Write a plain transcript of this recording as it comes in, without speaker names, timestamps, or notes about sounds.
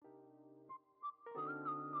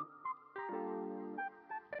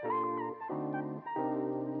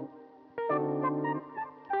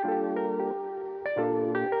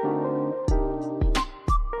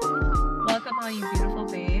you beautiful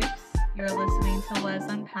babes. You're listening to Let's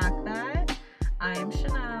Unpack That. I'm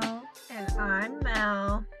Chanel. And I'm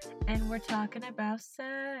Mel. And we're talking about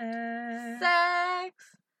sex. Sex!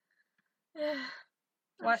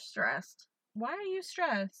 What? I'm stressed. Why are you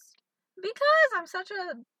stressed? Because I'm such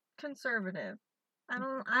a conservative.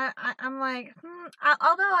 I'm like,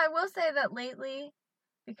 although I will say that lately,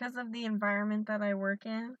 because of the environment that I work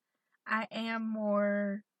in, I am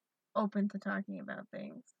more open to talking about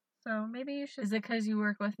things. So maybe you should. Is it because you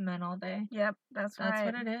work with men all day? Yep, that's right.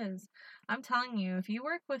 That's what it is. I'm telling you, if you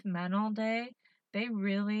work with men all day, they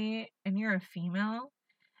really, and you're a female,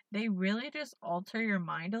 they really just alter your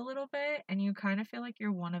mind a little bit, and you kind of feel like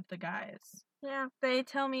you're one of the guys. Yeah, they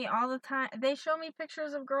tell me all the time. They show me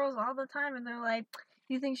pictures of girls all the time, and they're like,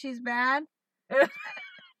 "You think she's bad?"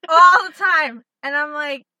 All the time, and I'm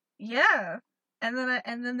like, "Yeah." And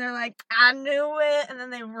then they're like, "I knew it," and then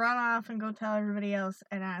they run off and go tell everybody else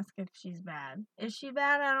and ask if she's bad. Is she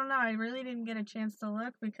bad? I don't know. I really didn't get a chance to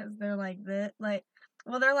look because they're like this,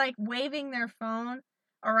 they're like waving their phone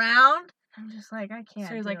around. I'm just like, I can't.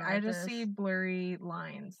 So you're like, I just see blurry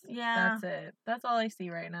lines. Yeah. That's it. That's all I see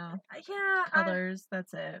right now. Yeah. Colors.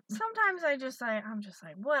 That's it. Sometimes I'm just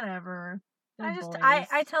like, whatever. They're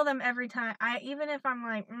I tell them every time. Even if I'm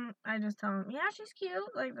like, I just tell them, yeah, she's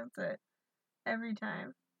cute. Like, that's it. Every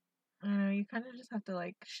time. You kind of just have to,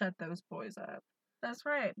 like, shut those boys up. That's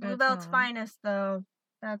right. Blue Belt's finest, though.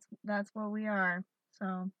 That's what we are.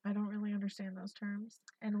 So I don't really understand those terms,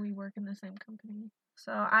 and we work in the same company.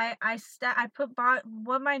 So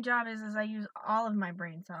what my job is I use all of my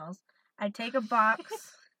brain cells. I take a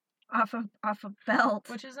box off a belt,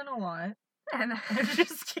 which isn't a lot. And I'm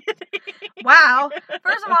just kidding. Wow.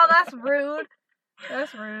 First of all, that's rude.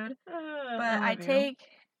 That's rude. But I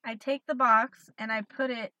take the box and I put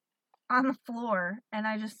it on the floor and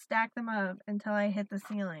I just stack them up until I hit the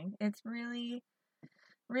ceiling. It's really,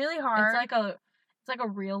 really hard. It's like a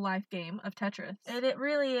real life game of Tetris. It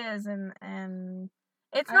really is, and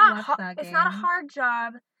it's not a hard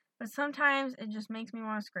job, but sometimes it just makes me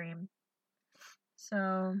want to scream.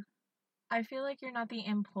 So I feel like you're not the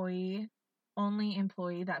only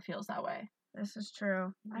employee that feels that way. This is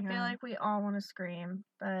true. Yeah. I feel like we all want to scream,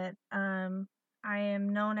 but I am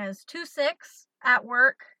known as 2-6 at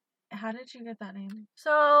work. How did you get that name?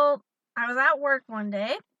 So I was at work one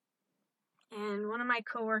day, and one of my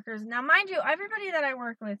coworkers. Now, mind you, everybody that I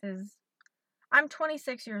work with I'm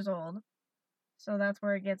 26 years old, so that's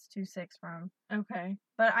where it gets 2-6 from. Okay,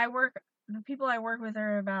 but the people I work with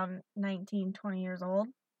are about 19, 20 years old.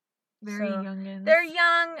 Very youngins. They're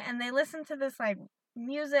young, and they listen to this, like,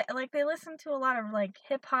 music, like, they listen to a lot of, like,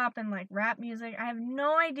 hip-hop and, like, rap music. I have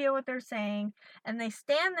no idea what they're saying, and they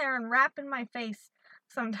stand there and rap in my face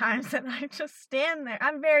sometimes, and I just stand there.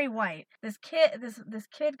 I'm very white. This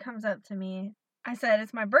kid comes up to me. I said,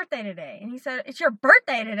 "It's my birthday today," and he said, "It's your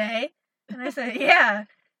birthday today?" And I said, "Yeah."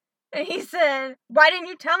 And he said, "Why didn't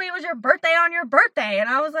you tell me it was your birthday on your birthday?" And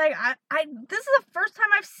I was like, this is the first time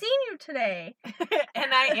I've seen you today.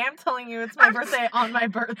 And I am telling you it's my birthday on my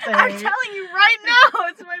birthday. I'm telling you right now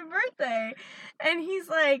it's my birthday. And he's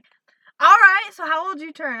like, "All right, so how old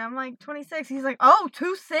you turn?" I'm like, 26. He's like, "Oh,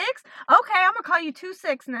 2-6? Okay, I'm going to call you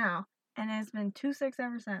 2-6 now." And it's been 2-6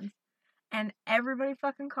 ever since. And everybody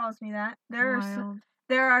fucking calls me that. There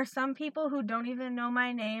are some people who don't even know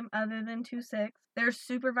my name other than 2-6. There's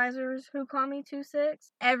supervisors who call me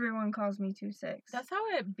 2-6. Everyone calls me 2-6. That's how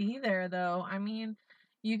it be there, though. I mean,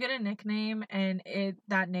 you get a nickname, and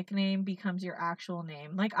that nickname becomes your actual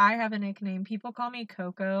name. Like, I have a nickname. People call me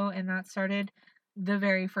Coco, and that started the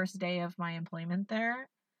very first day of my employment there.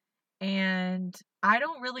 And I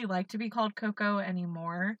don't really like to be called Coco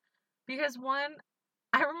anymore. Because, one,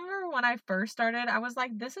 I remember when I first started, I was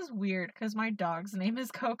like, this is weird, because my dog's name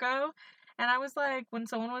is Coco. And I was like, when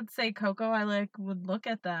someone would say Coco, I, like, would look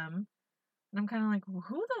at them. And I'm kind of like,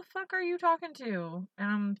 who the fuck are you talking to? And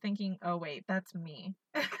I'm thinking, oh, wait, that's me.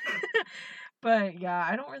 But, yeah,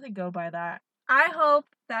 I don't really go by that. I hope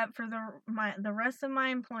that for the rest of my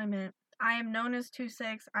employment, I am known as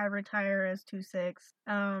 2-6. I retire as 2-6.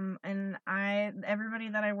 And everybody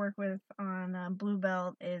that I work with on Blue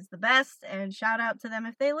Belt is the best. And shout out to them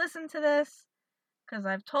if they listen to this, because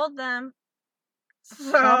I've told them.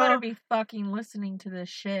 So y'all better be fucking listening to this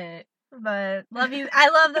shit. But love you. I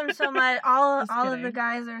love them so much. All of the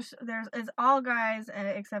guys it's all guys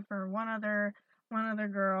except for one other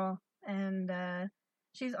girl, and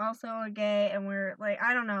she's also a gay, and we're like,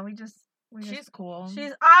 I don't know. She's cool.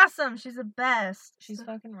 She's awesome. She's the best. She's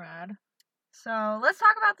fucking rad. So let's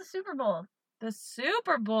talk about the Super Bowl. The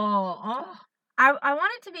Super Bowl. Oh, I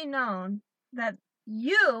want it to be known that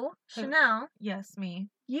you, Chanel. Yes, me.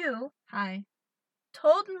 You. Hi.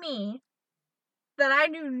 told me that I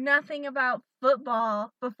knew nothing about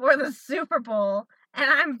football before the Super Bowl, and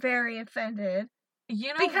I'm very offended.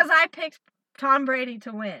 Because I picked Tom Brady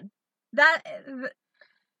to win.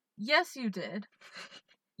 Yes, you did.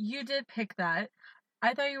 You did pick that.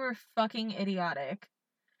 I thought you were fucking idiotic.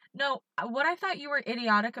 No, what I thought you were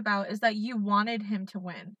idiotic about is that you wanted him to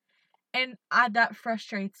win. And that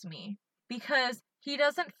frustrates me. Because he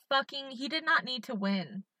did not need to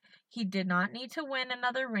win. He did not need to win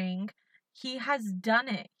another ring. He has done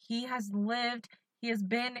it. He has lived. He has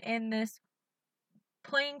been in this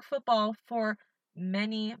playing football for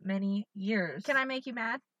many, many years. Can I make you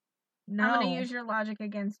mad? No. I'm going to use your logic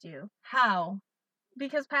against you. How?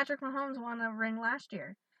 Because Patrick Mahomes won a ring last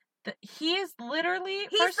year. He is literally,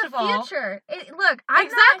 he's first the of all, future. Look, I'm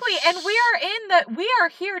exactly, not and we are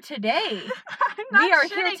here today. We are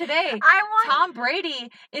here today. I want Tom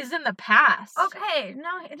Brady is in the past. Okay, no,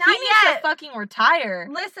 not he yet. needs to fucking retire.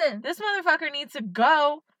 Listen, this motherfucker needs to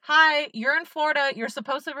go. Hi, you're in Florida. You're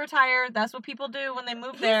supposed to retire. That's what people do when they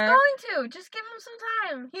move there. He's going to. Just give him some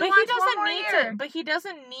time. He doesn't need to. But he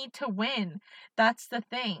doesn't need to win. That's the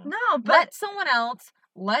thing. No, but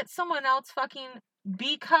let someone else fucking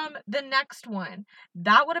become the next one.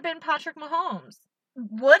 That would have been Patrick Mahomes.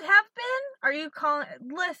 Would have been? Are you calling?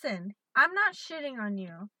 Listen, I'm not shitting on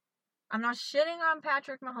you. I'm not shitting on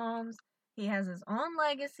Patrick Mahomes. He has his own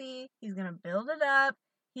legacy. He's gonna build it up.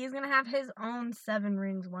 He's gonna have his own 7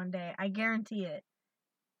 rings one day. I guarantee it.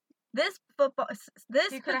 This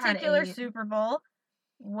particular Super Bowl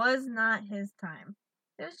was not his time.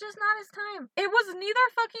 It was just not his time. It was neither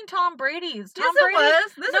fucking Tom Brady's. Yes, it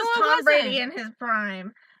was. This is Tom Brady in his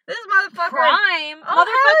prime. This motherfucker.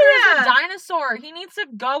 Motherfucker is a dinosaur. He needs to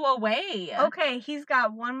go away. Okay, he's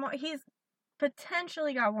got one more. He's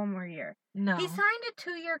potentially got one more year. No. He signed a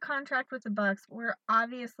 2-year contract with the Bucks. We're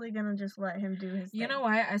obviously gonna just let him do his thing. You know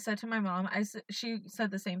what? I said to my mom, she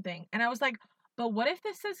said the same thing. And I was like, but what if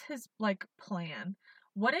this is his, like, plan?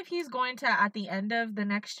 What if he's going to, at the end of the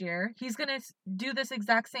next year, he's going to do this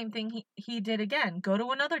exact same thing he did again. Go to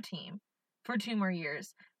another team for 2 more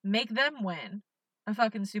years. Make them win a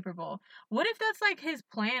fucking Super Bowl. What if that's, like, his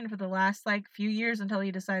plan for the last, like, few years until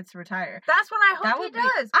he decides to retire? That's what I hope he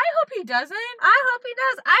does. I hope he doesn't. I hope he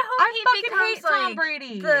does. I hope he becomes, hate Tom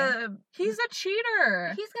Brady. He's a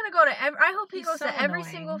cheater. He's going to go to I hope he goes to every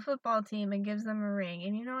single football team and gives them a ring.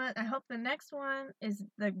 And you know what? I hope the next one is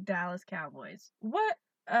the Dallas Cowboys. What?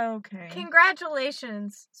 Okay.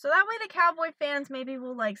 Congratulations. So that way the Cowboy fans maybe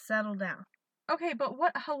will, like, settle down. Okay, but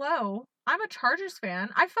what? Hello? I'm a Chargers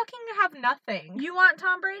fan. I fucking have nothing. You want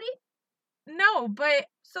Tom Brady? No, but...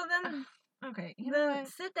 So then... Okay, you know what?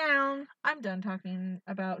 Sit down. I'm done talking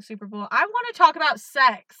about Super Bowl. I want to talk about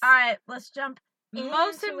sex. Alright, let's jump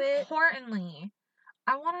Most importantly,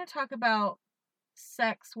 I want to talk about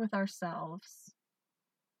sex with ourselves.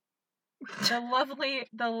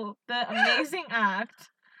 The amazing act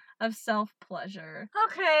of self-pleasure.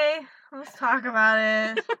 Okay, let's talk about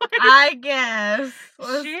it. I guess.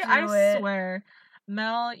 I swear,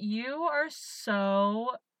 Mel, you are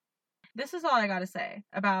so... This is all I gotta say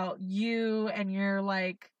about you and your,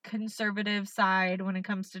 like, conservative side when it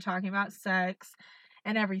comes to talking about sex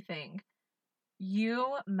and everything.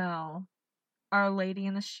 You, Mel, are a lady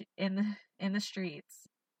in the streets,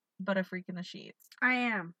 but a freak in the sheets. I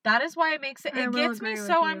am. That is why it makes it. It gets me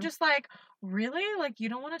so I'm just like, really? Like, you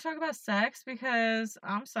don't want to talk about sex? Because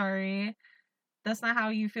I'm sorry, that's not how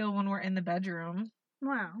you feel when we're in the bedroom.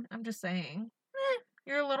 Wow. I'm just saying.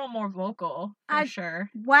 You're a little more vocal, for sure.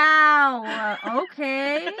 Wow.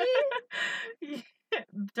 Okay. Yeah,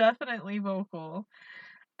 definitely vocal.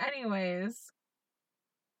 Anyways,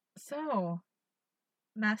 so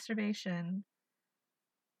masturbation.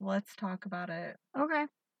 Let's talk about it. Okay.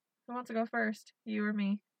 Who wants to go first? You or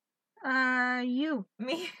me? You.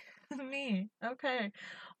 Me. Me. Okay.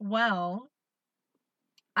 Well,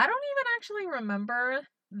 I don't even actually remember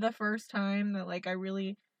the first time that, like, I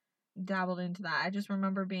really dabbled into that. I just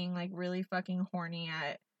remember being, like, really fucking horny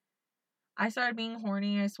I started being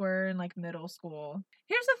horny, I swear, in, like, middle school.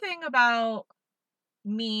 Here's the thing about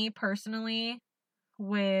me personally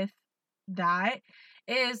with that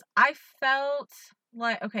is I felt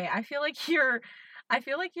like, okay, I feel like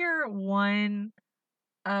you're one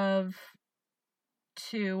of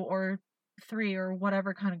 2 or 3 or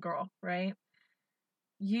whatever kind of girl, right?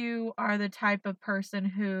 You are the type of person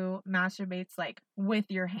who masturbates, like, with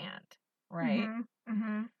your hand, right? Mm-hmm.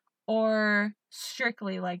 Mm-hmm. Or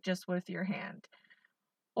strictly, like, just with your hand.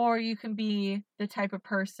 Or you can be the type of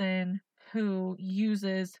person who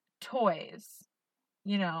uses toys,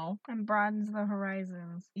 you know? And broadens the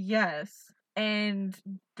horizons. Yes. And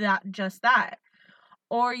that.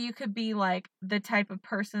 Or you could be, like, the type of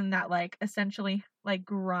person that, like, essentially, like,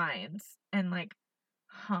 grinds and, like,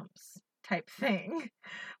 humps type thing.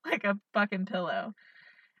 Like a fucking pillow.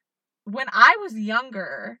 When I was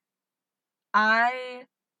younger, I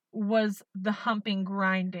was the humping,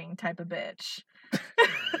 grinding type of bitch.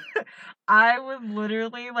 I would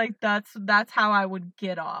literally, like, that's how I would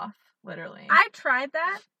get off, literally. I tried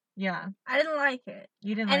that. Yeah. I didn't like it.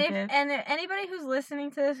 You didn't And like it? And anybody who's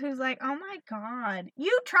listening to this who's like, oh my god,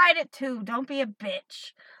 you tried it too. Don't be a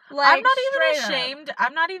bitch. Like, I'm not even straight up. ashamed.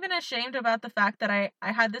 I'm not even ashamed about the fact that I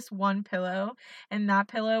had this one pillow, and that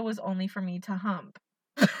pillow was only for me to hump.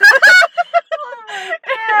 Oh my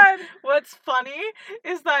god. What's funny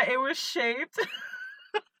is that it was shaped.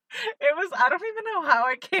 I don't even know how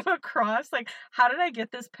I came across, like, how did I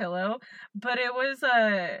get this pillow? But it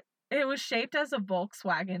was shaped as a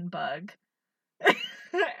Volkswagen Bug.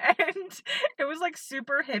 And it was, like,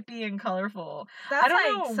 super hippie and colorful. That's I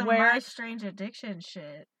don't like know some where. My Strange Addiction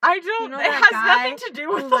shit. I don't. You know It that has guy nothing to do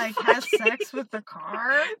with who the like has fucking- sex with the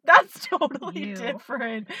car? That's totally You.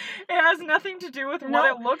 different. It has nothing to do with No,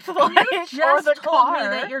 what it looked like You or just the told car. me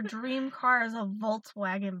that your dream car is a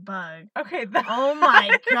Volkswagen Bug. Okay. That... Oh my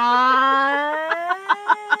god.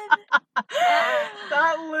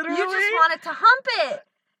 That literally. You just wanted to hump it.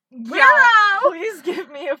 Yeah, Weirdo. please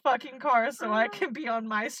give me a fucking car so I can be on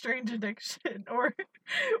My Strange Addiction or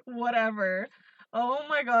whatever. Oh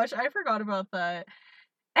my gosh, I forgot about that.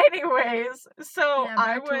 Anyways, so Yeah,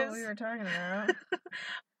 I back to what was. we were talking about.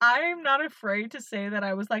 I'm not afraid to say that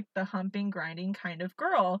I was like the humping, grinding kind of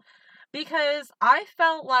girl because I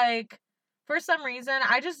felt like for some reason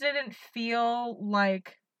I just didn't feel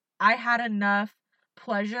like I had enough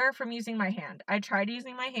pleasure from using my hand. I tried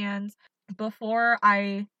using my hands before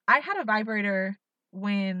I had a vibrator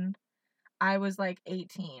when I was like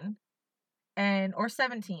 18 or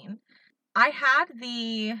 17. I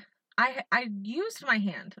used my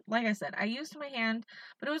hand. Like I said, I used my hand,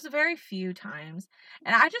 but it was very few times.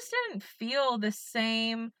 And I just didn't feel the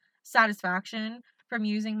same satisfaction from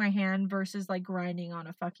using my hand versus like grinding on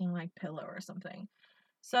a fucking like pillow or something.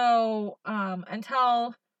 So,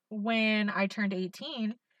 until when I turned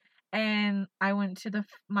 18 and I went to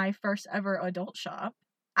my first ever adult shop.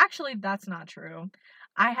 Actually, that's not true.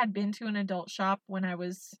 I had been to an adult shop when I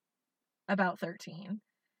was about 13.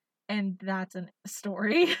 And that's a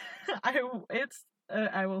story. I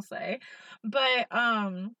will say. But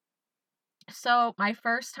so my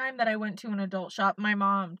first time that I went to an adult shop, my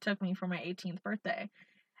mom took me for my 18th birthday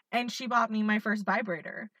and she bought me my first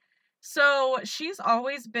vibrator. So she's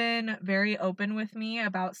always been very open with me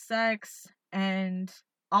about sex and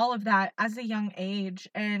all of that as a young age,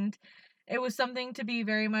 and it was something to be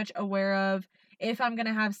very much aware of. If I'm going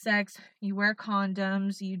to have sex, you wear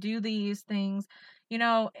condoms, you do these things. You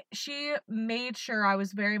know, she made sure I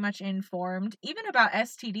was very much informed, even about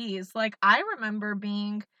STDs. Like, I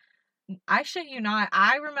shit you not,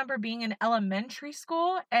 I remember being in elementary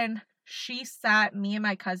school and she sat me and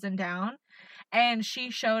my cousin down and she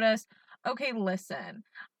showed us, okay, listen,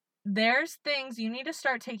 there's things you need to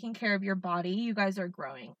start taking care of your body. You guys are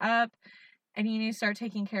growing up. And you need to start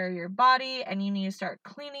taking care of your body and you need to start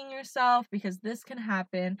cleaning yourself because this can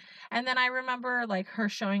happen. And then I remember like her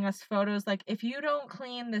showing us photos like, if you don't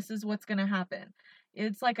clean, this is what's going to happen.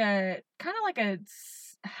 It's like a kind of like a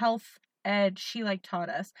health ed she like taught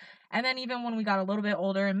us. And then even when we got a little bit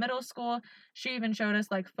older in middle school, she even showed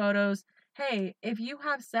us like photos. Hey, if you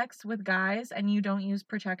have sex with guys and you don't use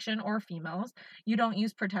protection, or females, you don't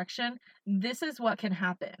use protection, this is what can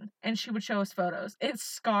happen. And she would show us photos. It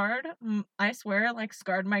scarred, I swear, like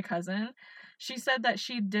scarred my cousin. She said that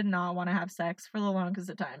she did not want to have sex for the longest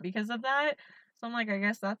of time because of that. So I'm like, I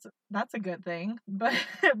guess that's a good thing. But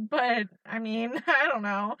I mean, I don't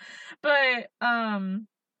know. But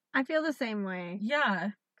I feel the same way.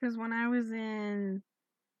 yeah. Because when I was in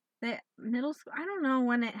the middle school, I don't know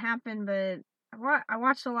when it happened, but I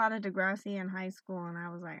watched a lot of Degrassi in high school, and I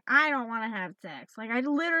was like, I don't want to have sex. Like, I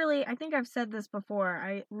think I've said this before,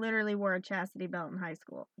 I literally wore a chastity belt in high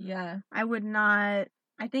school. Yeah. I would not,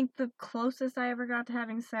 I think the closest I ever got to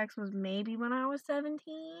having sex was maybe when I was 17.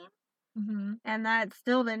 Mm-hmm. And that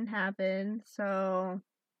still didn't happen, so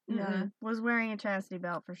Yeah. was wearing a chastity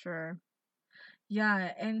belt for sure.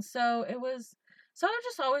 Yeah, and so I've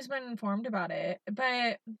just always been informed about it.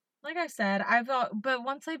 But like I said, but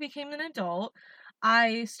once I became an adult,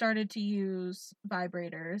 I started to use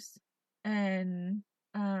vibrators and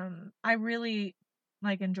I really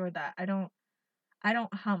like enjoyed that. I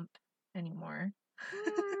don't hump anymore.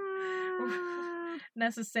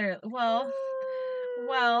 Necessarily. Well,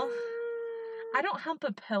 I don't hump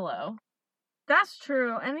a pillow. That's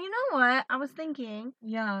true. And you know what? I was thinking,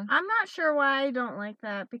 Yeah. I'm not sure why I don't like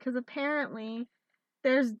that because apparently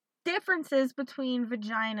there's differences between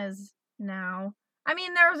vaginas now. I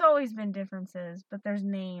mean, there's always been differences, but there's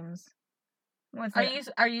names. What's it?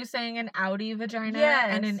 Are you saying an outie vagina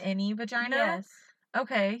and an Yes. innie vagina? Yes.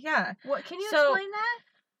 Okay, yeah. What can you So- explain that?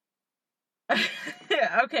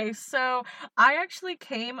 Okay, so I actually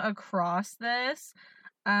came across this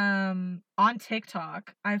on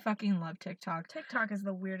TikTok. I fucking love TikTok. TikTok is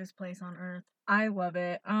the weirdest place on earth. I love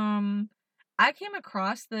it. I came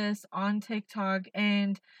across this on TikTok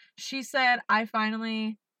and she said I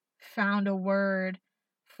finally found a word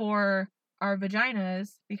for our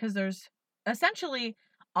vaginas because there's essentially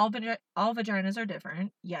all vaginas are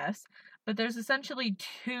different, yes, but there's essentially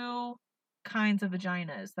two kinds of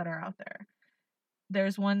vaginas that are out there.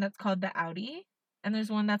 There's one that's called the outie, and there's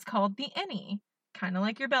one that's called the innie, kind of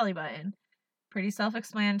like your belly button. Pretty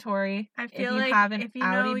self-explanatory. I If feel you like have an if you know,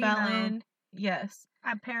 outie you know. button, yes.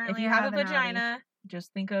 Apparently, If you I have a an outie. vagina,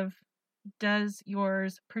 just think of, does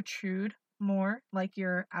yours protrude more like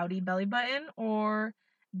your outie belly button, or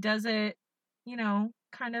does it, you know,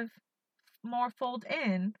 kind of more fold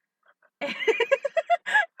in?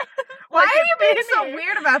 Why Like are you being so innie.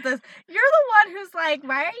 weird about this? You're the one who's like,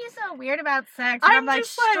 why are you so weird about sex? And I'm I'm like,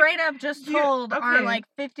 just like, straight up just you- told our okay. like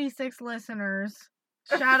 56 listeners,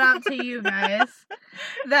 shout out to you guys,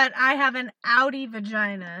 that I have an outie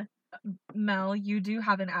vagina. Mel, you do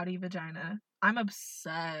have an outie vagina. I'm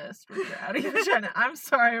obsessed with your outie vagina. I'm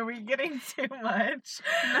sorry, are we getting too much?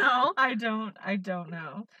 No. I don't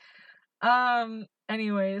know.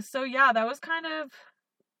 Anyways, so yeah, that was kind of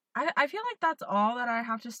I feel like that's all that I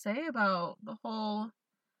have to say about the whole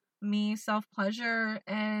me self-pleasure,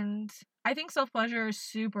 and I think self-pleasure is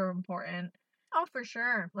super important. Oh, for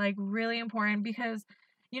sure. Like really important because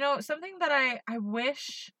something that I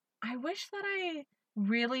wish that I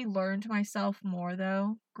really learned myself more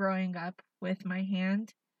though growing up with my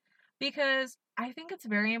hand, because I think it's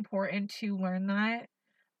very important to learn that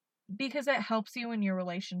because it helps you in your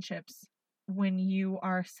relationships when you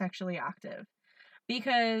are sexually active,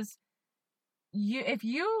 because if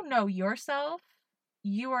you know yourself,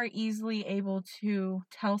 you are easily able to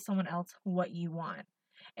tell someone else what you want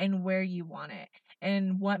and where you want it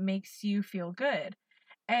and what makes you feel good.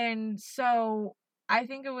 And so I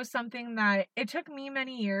think it was something that it took me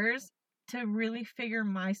many years to really figure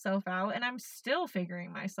myself out, and I'm still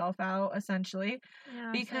figuring myself out essentially,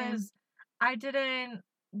 Yeah, because I didn't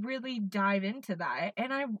really dive into that.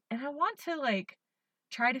 And I want to like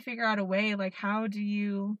try to figure out a way, like how do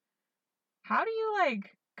you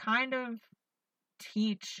like kind of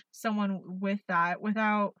teach someone with that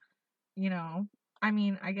without, I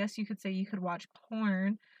mean, I guess you could say you could watch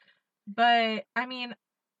porn, but I mean,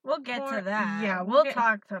 we'll get to porn, that. yeah, we'll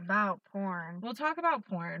talk about porn. We'll talk about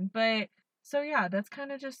porn, but so yeah, that's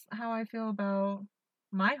kind of just how I feel about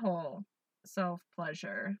my whole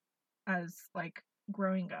self-pleasure as like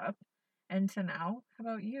growing up and to now. How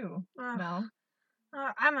about you, Mel?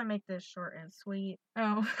 I'm gonna make this short and sweet.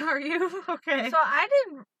 Oh, are you? Okay. So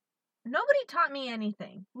nobody taught me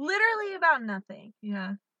anything. Literally about nothing.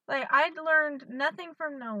 Yeah. Like, I'd learned nothing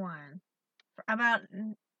from no one about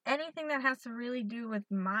anything that has to really do with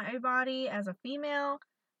my body as a female,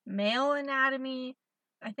 male anatomy.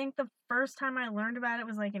 I think the first time I learned about it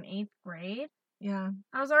was like in 8th grade. Yeah.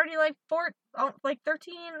 I was already like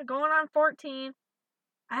 13, going on 14.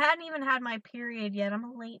 I hadn't even had my period yet. I'm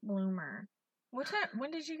a late bloomer.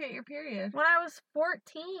 When did you get your period? When I was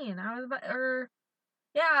 14. I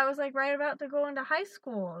was like right about to go into high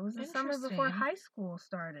school. It was the summer before high school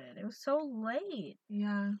started. It was so late.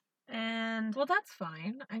 Yeah. And well, that's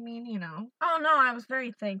fine. I mean, oh no, I was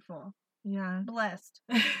very thankful. Yeah. Blessed.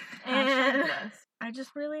 And blessed. I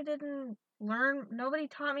just really didn't learn. Nobody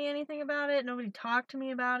taught me anything about it. Nobody talked to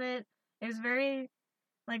me about it. It was very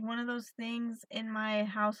like one of those things in my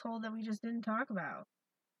household that we just didn't talk about.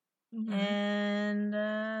 Mm-hmm.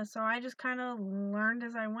 And so I just kind of learned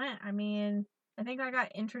as I went. I mean, I think I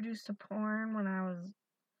got introduced to porn when I was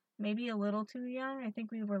maybe a little too young. I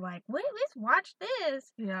think we were like, wait, let's watch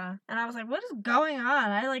this. Yeah. And I was like, what is going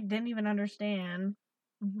on? I like didn't even understand.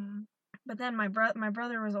 Mm-hmm. But then my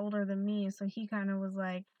brother was older than me, so he kind of was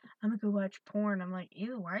like, I'm gonna go watch porn. I'm like,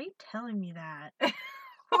 ew, why are you telling me that?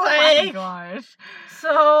 Oh my gosh.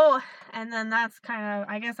 So, and then that's kind of,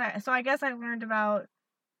 I guess I learned about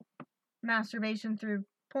masturbation through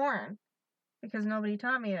porn because nobody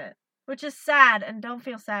taught me it, which is sad, and don't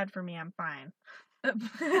feel sad for me. I'm fine.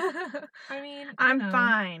 I mean, I'm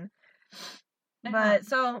fine. But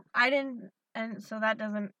so I didn't, and so that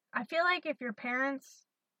doesn't, I feel like if your parents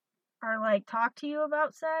are like talk to you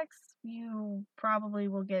about sex, you probably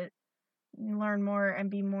will learn more and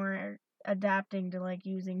be more adapting to like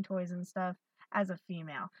using toys and stuff as a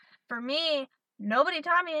female. For me, nobody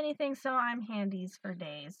taught me anything, so I'm handies for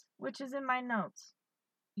days, which is in my notes.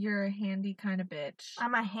 You're a handy kind of bitch.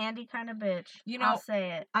 I'm a handy kind of bitch. You know, I'll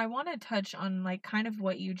say it. I want to touch on like kind of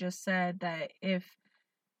what you just said, that if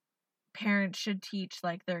parents should teach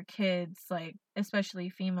like their kids, like especially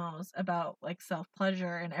females, about like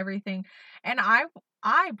self-pleasure and everything. And I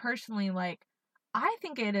personally, like, I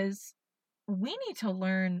think it is, we need to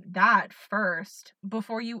learn that first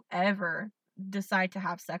before you ever decide to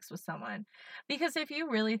have sex with someone. Because if you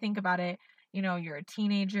really think about it, you know, you're a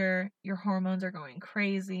teenager, your hormones are going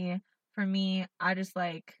crazy. For me, I just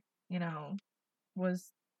like, you know,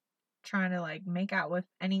 was trying to like make out with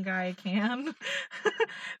any guy I can.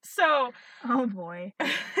 So, Oh boy.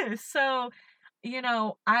 so, you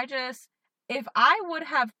know, if I would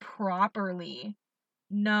have properly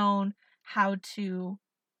known how to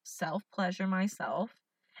self pleasure myself,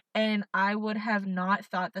 and I would have not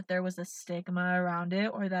thought that there was a stigma around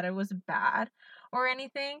it or that it was bad or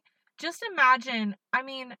anything, just imagine, I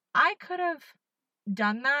mean, I could have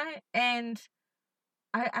done that, and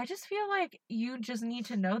I just feel like you just need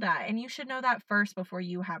to know that, and you should know that first before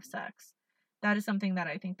you have sex. That is something that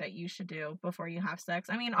I think that you should do before you have sex.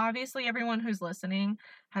 I mean, obviously everyone who's listening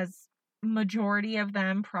majority of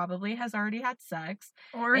them probably has already had sex.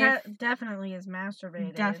 Or definitely is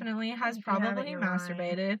masturbated. Definitely has If you haven't, probably you're lying.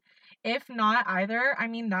 masturbated. If not either, I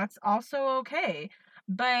mean, that's also okay.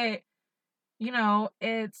 But, you know,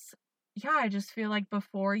 I just feel like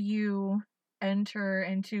before you enter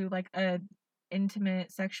into like a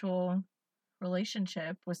intimate sexual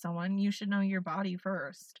relationship with someone, you should know your body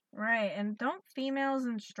first. Right, and don't females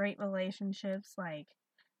in straight relationships like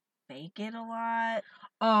fake it a lot?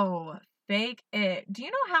 Oh, fake it. Do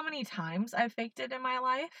you know how many times I've faked it in my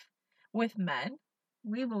life with men?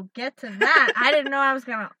 We will get to that. I didn't know I was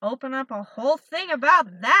gonna open up a whole thing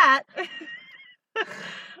about that.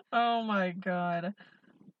 Oh my god.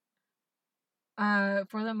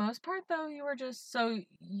 For the most part though, you were just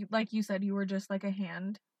like you said, you were just like a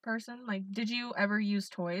hand person. Like, did you ever use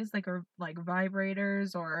toys like, or like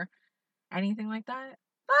vibrators or anything like that?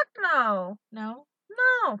 Fuck no. No?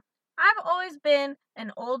 No. I've always been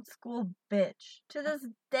an old school bitch. To this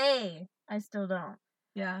day, I still don't.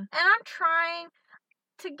 Yeah. And I'm trying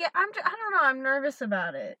to I don't know, I'm nervous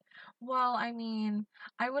about it. Well, I mean,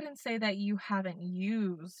 I wouldn't say that you haven't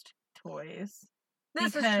used toys.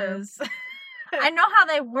 This is true. I know how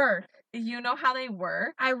they work. You know how they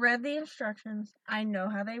work. I read the instructions. I know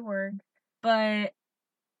how they work. But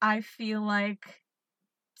I feel like,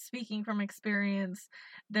 speaking from experience,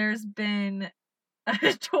 there's been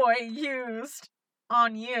a toy used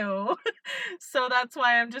on you. So that's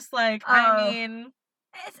why I'm just like, I mean,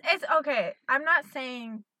 it's okay. I'm not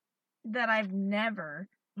saying that I've never.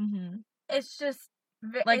 Mm-hmm. It's just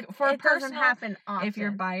like it doesn't happen often. If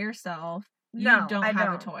you're by yourself, you don't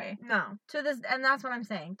have a toy. No, and that's what I'm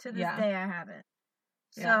saying. To this day, I haven't.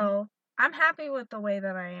 Yeah. So I'm happy with the way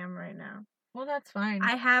that I am right now. Well, that's fine.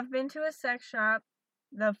 I have been to a sex shop.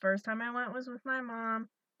 The first time I went was with my mom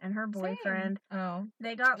and her boyfriend. Same. Oh.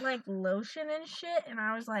 They got like lotion and shit, and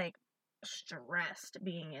I was like stressed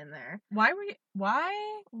being in there. Why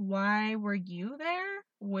were you there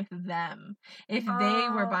with them if they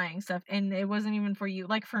were buying stuff and it wasn't even for you?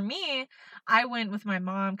 Like, for me, I went with my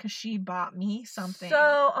mom because she bought me something. So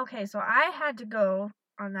I had to go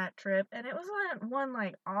on that trip, and it was one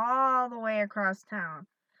like all the way across town.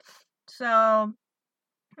 So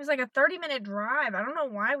it was like a 30-minute drive. I don't know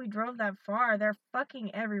why we drove that far. They're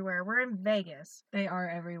fucking everywhere. We're in Vegas. They are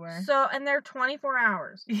everywhere. So, and they're 24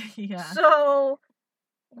 hours. Yeah. So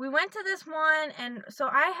we went to this one, and so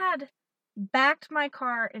I had backed my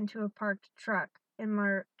car into a parked truck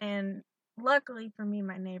and luckily for me,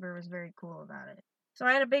 my neighbor was very cool about it. So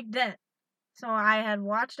I had a big dent. So I had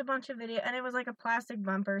watched a bunch of video, and it was like a plastic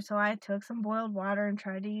bumper. So I took some boiled water and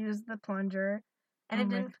tried to use the plunger, and it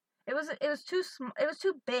didn't. It was too small. It was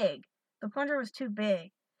too big. The plunger was too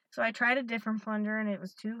big. So I tried a different plunger, and it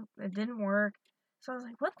didn't work. So I was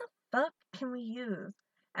like, what the fuck can we use?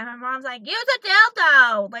 And my mom's like, use a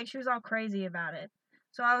dildo! Like, she was all crazy about it.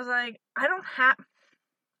 So I was like, I don't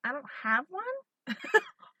have one?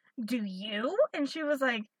 Do you? And she was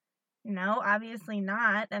like, no, obviously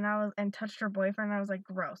not. And touched her boyfriend, and I was like,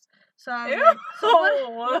 gross. So I was like,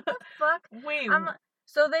 so what the fuck? Wait.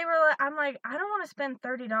 So they were like, I'm like, I don't want to spend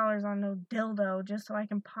 $30 on no dildo just so I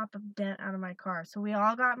can pop a dent out of my car. So we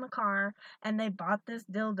all got in the car, and they bought this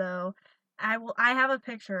dildo. I have a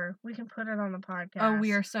picture. We can put it on the podcast. Oh,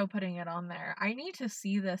 we are so putting it on there. I need to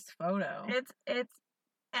see this photo.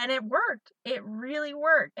 And it worked. It really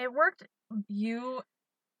worked. It worked. You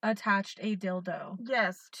attached a dildo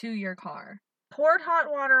Yes. to your car. Poured hot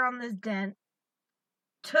water on this dent.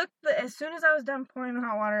 As soon as I was done pouring the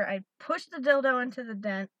hot water, I pushed the dildo into the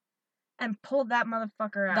dent and pulled that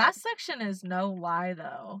motherfucker out. That suction is no lie,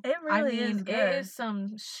 though. It really is good. It is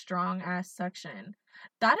some strong ass suction.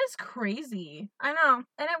 That is crazy. I know,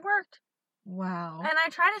 and it worked. Wow. And I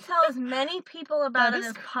try to tell as many people about it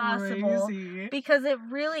as possible because it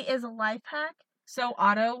really is a life hack. So,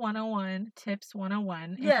 Auto 101, Tips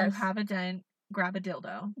 101. Yes. If you have a dent, grab a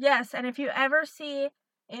dildo. Yes, and if you ever see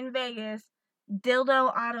in Vegas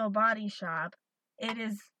Dildo Auto Body Shop, it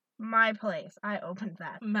is my place. I opened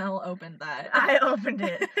that. Mel opened that. I opened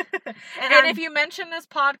it. and if you mention this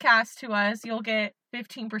podcast to us, you'll get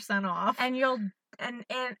 15% off. And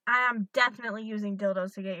I am definitely using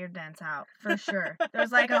dildos to get your dents out, for sure.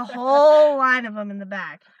 There's like a whole line of them in the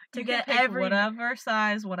back to get every whatever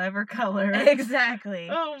size, whatever color. Exactly.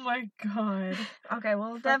 Oh my god. Okay,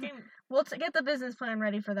 we'll get the business plan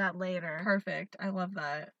ready for that later. Perfect. I love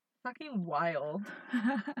that. Fucking wild.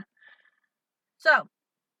 So,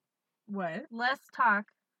 what? Let's talk.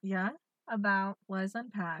 Yeah. About let's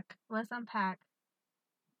unpack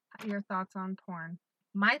your thoughts on porn.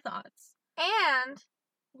 My thoughts. And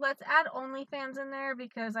let's add OnlyFans in there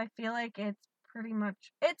because I feel like it's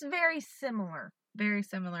very similar. Very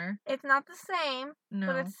similar. It's not the same, no,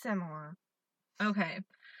 but it's similar. Okay.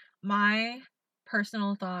 My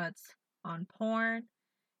personal thoughts on porn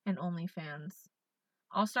and OnlyFans.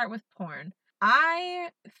 I'll start with porn. I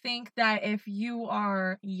think that if you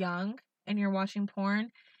are young and you're watching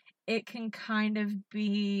porn, it can kind of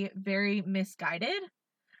be very misguided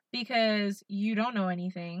because you don't know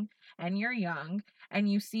anything and you're young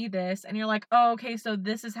and you see this and you're like, oh, okay, so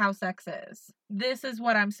this is how sex is. This is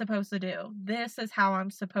what I'm supposed to do. This is how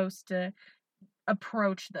I'm supposed to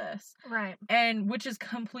approach this. Right. And which is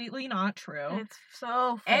completely not true. It's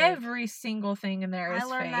so fake. Every single thing in there is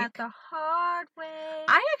fake. I learned that the hard way.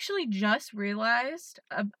 I actually just realized,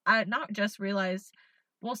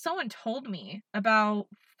 well, someone told me about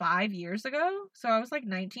 5 years ago, so I was like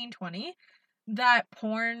 19, 20, that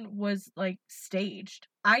porn was like staged.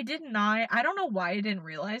 I don't know why I didn't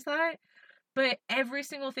realize that, but every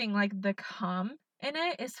single thing, like the cum in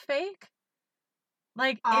it is fake.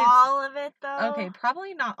 Like all of it though? Okay,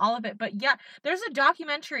 probably not all of it, but yeah, there's a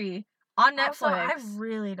documentary on Netflix. Also, I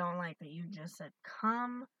really don't like that you just said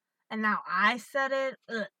cum, and now I said it.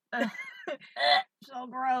 Ugh. So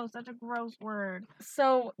gross. Such a gross word.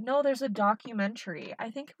 So, no, there's a documentary.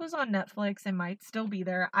 I think it was on Netflix. It might still be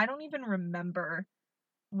there. I don't even remember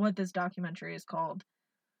what this documentary is called.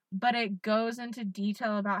 But it goes into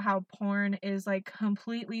detail about how porn is, like,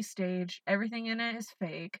 completely staged. Everything in it is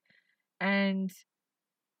fake. And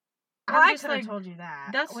I could have told you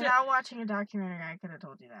that. Without watching a documentary, I could have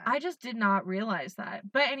told you that. I just did not realize that.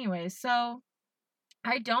 But anyways, so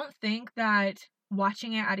I don't think that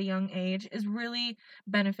watching it at a young age is really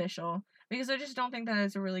beneficial because I just don't think that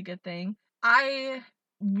is a really good thing. I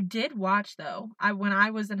did watch though. When I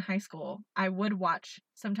was in high school, I would watch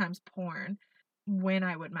sometimes porn when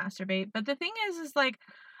I would masturbate. But the thing is like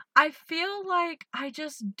I feel like I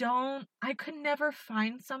could never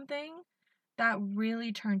find something that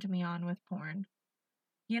really turned me on with porn.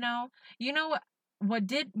 You know what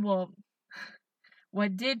did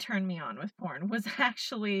turn me on with porn was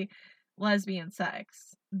actually lesbian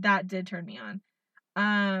sex. That did turn me on.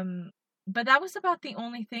 But that was about the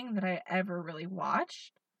only thing that I ever really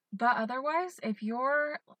watched. But otherwise, if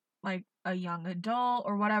you're like a young adult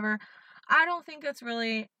or whatever, I don't think it's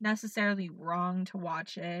really necessarily wrong to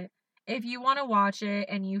watch it. If you want to watch it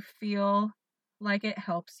and you feel like it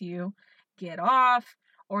helps you get off,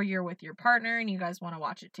 or you're with your partner and you guys want to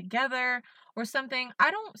watch it together or something,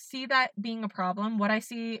 I don't see that being a problem. What I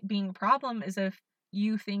see being a problem is if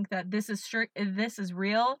you think that this is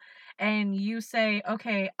real and you say,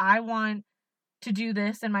 okay, I want to do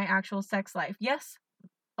this in my actual sex life. Yes,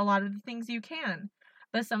 a lot of the things you can,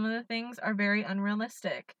 but some of the things are very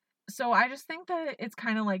unrealistic. So I just think that it's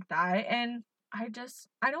kind of like that, and I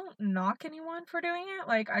don't knock anyone for doing it.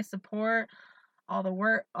 Like, I support all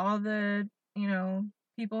the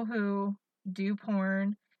people who do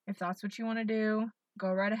porn. If that's what you want to do,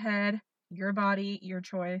 go right ahead. Your body, your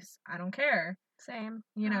choice. I don't care. Same.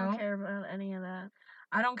 I don't care about any of that.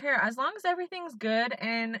 I don't care. As long as everything's good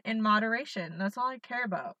and in moderation. That's all I care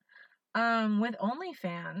about. With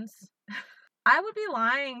OnlyFans, I would be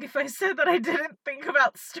lying if I said that I didn't think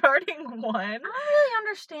about starting one. I don't really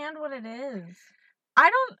understand what it is.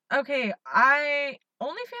 OnlyFans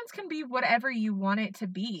can be whatever you want it to So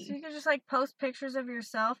be. you can just, like, post pictures of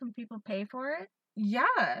yourself and people pay for it?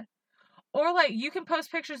 Yeah. Or, like, you can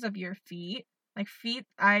post pictures of your feet. Like, feet,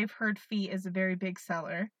 I've heard feet is a very big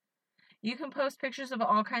seller. You can post pictures of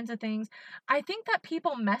all kinds of things. I think that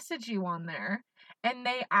people message you on there and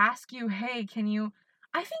they ask you, hey, I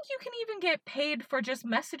think you can even get paid for just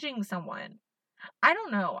messaging someone. I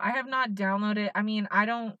don't know. I have not downloaded. I mean,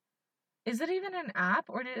 is it even an app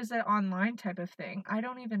or is it online type of thing? I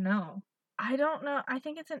don't even know. I don't know. I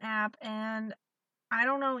think it's an app, and I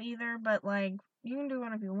don't know either, but, like, you can do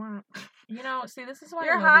one if you want. See, this is why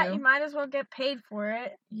You're I love hot, you. you might as well get paid for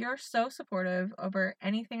it. You're so supportive over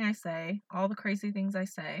anything I say, all the crazy things I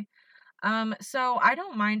say. So I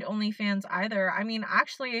don't mind OnlyFans either. I mean,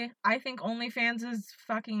 actually, I think OnlyFans is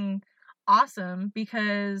fucking awesome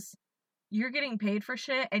because you're getting paid for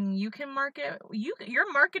shit and you can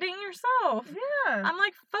you're marketing yourself. Yeah. I'm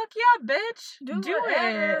like, fuck yeah, bitch. Do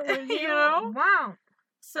whatever it. you want.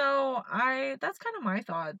 So that's kind of my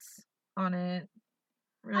thoughts on it.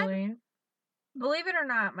 Really. Believe it or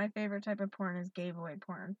not, my favorite type of porn is gay boy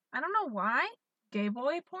porn. I don't know why. Gay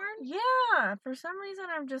boy porn? Yeah. For some reason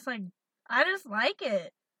I'm just like, I just like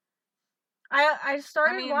it. I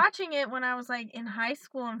started watching it when I was, like, in high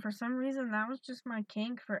school, and for some reason that was just my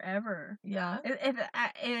kink forever. Yeah.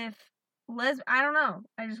 I don't know.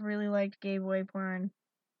 I just really liked gay boy porn.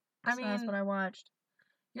 So that's what I watched.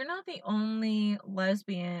 You're not the only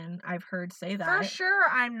lesbian I've heard say that. For sure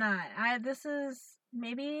I'm not. This is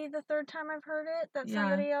maybe the third time I've heard it that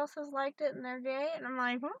somebody else has liked it and they're gay, and I'm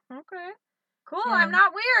like, oh, okay. Cool, yeah. I'm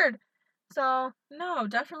not weird. So no,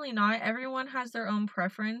 definitely not. Everyone has their own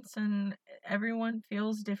preference and everyone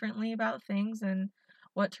feels differently about things and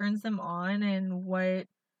what turns them on and what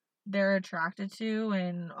they're attracted to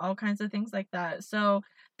and all kinds of things like that. So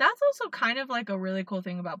that's also kind of like a really cool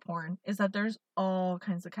thing about porn is that there's all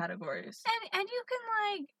kinds of categories. And you can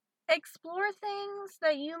like explore things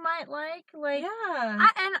that you might like. Like yeah.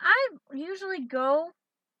 I usually go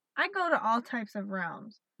to all types of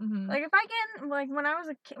realms. Mm-hmm. Like if I get like when I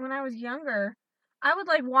was younger, I would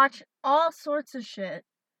like watch all sorts of shit,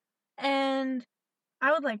 and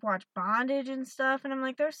I would like watch bondage and stuff, and I'm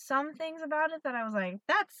like, there's some things about it that I was like,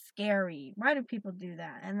 that's scary. Why do people do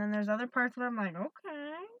that? And then there's other parts where I'm like,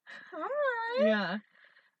 okay, all right, yeah.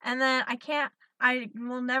 And then I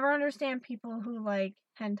will never understand people who like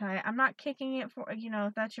hentai. I'm not kicking it for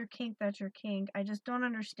if that's your kink, that's your kink. I just don't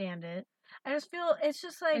understand it. I just feel it's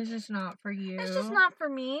just like it's just not for you. It's just not for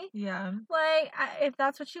me. Yeah. Like if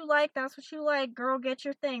that's what you like, that's what you like. Girl, get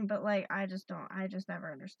your thing. But like I just never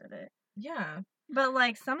understood it. Yeah. But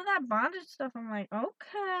like some of that bondage stuff, I'm like,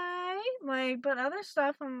 okay. Like, but other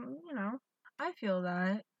stuff, I feel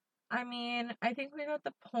that. I mean, I think we got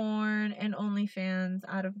the porn and OnlyFans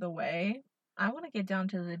out of the way. I want to get down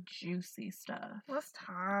to the juicy stuff. Let's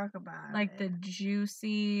talk about like the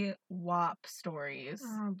juicy WAP stories.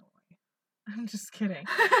 Oh boy. I'm just kidding.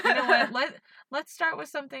 You know what? Let's start with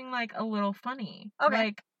something like a little funny. Okay.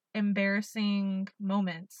 Like embarrassing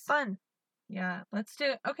moments. Fun. Yeah, let's do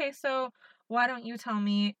it. Okay, so why don't you tell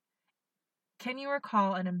me, can you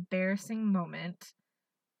recall an embarrassing moment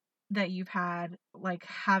that you've had, like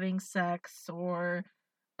having sex or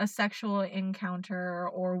a sexual encounter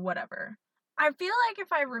or whatever? I feel like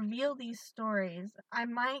if I reveal these stories, I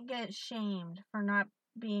might get shamed for not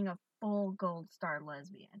being a full gold star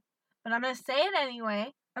lesbian. But I'm going to say it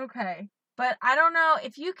anyway. Okay. But I don't know.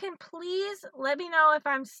 If you can please let me know if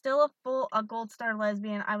I'm still a gold star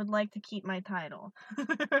lesbian. I would like to keep my title.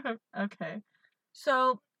 Okay.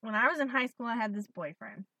 So, when I was in high school, I had this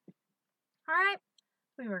boyfriend. Alright?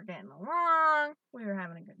 We were getting along. We were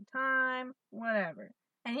having a good time. Whatever.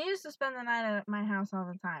 And he used to spend the night at my house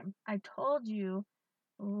all the time. I told you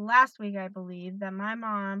last week, I believe, that my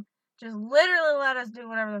mom just literally let us do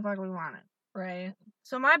whatever the fuck we wanted. Right.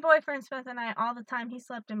 So my boyfriend spent the night all the time. He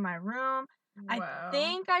slept in my room. Wow. I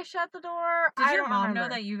think I shut the door. Did your mom know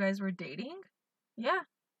that you guys were dating? Yeah.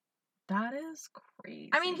 That is crazy.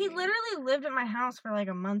 I mean, he literally lived at my house for like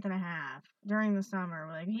a month and a half during the summer.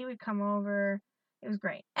 Like, he would come over. It was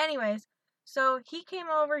great. Anyways, so he came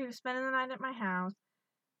over. He was spending the night at my house.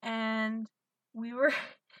 And he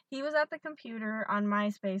was at the computer on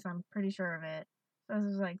MySpace. I'm pretty sure of it. So this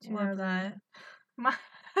was like 2000. Love that.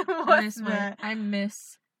 What's that? I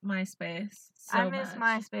miss MySpace so I miss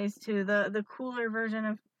much. MySpace too. The cooler version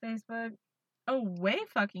of Facebook. Oh, way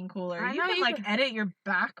fucking cooler. I You know can you like can edit your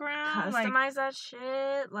background, like customize that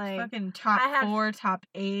shit. Like, fucking I top had 4, top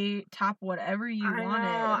 8, top whatever you I know. wanted.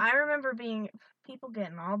 I remember people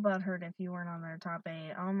getting all butthurt if you weren't on their top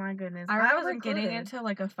 8. Oh my goodness. I was remember getting included. into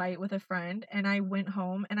like a fight with a friend, and I went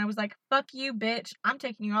home and I was like, "Fuck you, bitch! I'm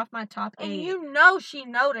taking you off my top 8." And you know she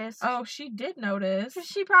noticed. Oh, she did notice. 'Cause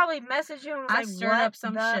she probably messaged you and was I like, stirred what up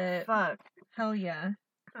some the shit. fuck? Hell yeah.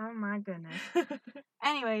 Oh my goodness.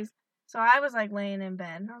 Anyways, so I was like laying in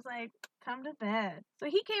bed and I was like, come to bed. So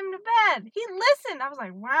he came to bed. He listened. I was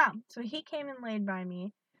like, wow. So he came and laid by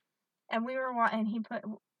me, and we were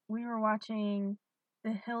watching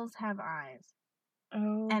The Hills Have Eyes.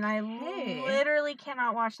 Oh. And I literally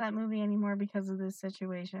cannot watch that movie anymore because of this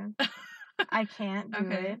situation. I can't do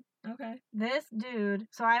it. Okay. This dude,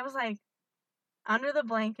 so I was like under the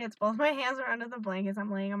blankets, both my hands are under the blankets.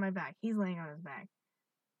 I'm laying on my back. He's laying on his back.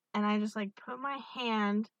 And I just like put my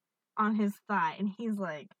hand on his thigh, and he's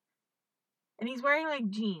wearing like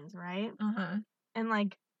jeans, right? Uh-huh. And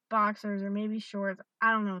like boxers or maybe shorts.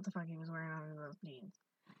 I don't know what the fuck he was wearing under those jeans.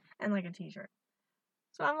 And like a t-shirt.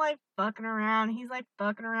 So I'm like fucking around. He's like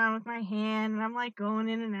fucking around with my hand, and I'm like going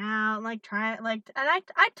in and out, like trying, like, and I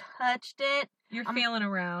touched it. You're feeling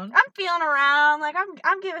around. I'm feeling around, like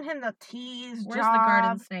I'm giving him the tease. Where's the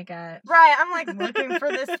garden snake at? Right, I'm like looking for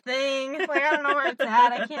this thing. Like I don't know where it's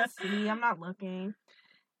at. I can't see. I'm not looking.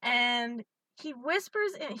 And he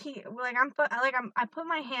whispers, and I put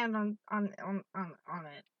my hand on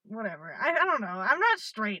it. Whatever. I don't know. I'm not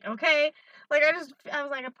straight, okay? Like I was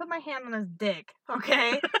like, I put my hand on his dick,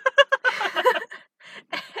 okay?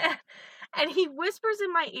 And he whispers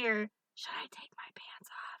in my ear, should I take my pants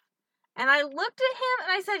off? And I looked at him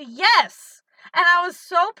and I said, yes. And I was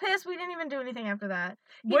so pissed. We didn't even do anything after that.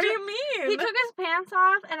 What do you mean? He took his pants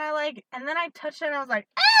off, and and then I touched it, and I was like,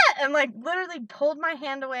 ah! And like literally pulled my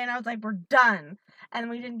hand away, and I was like, we're done. And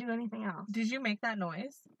we didn't do anything else. Did you make that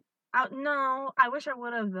noise? No, I wish I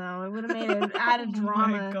would have, though. It would have made it added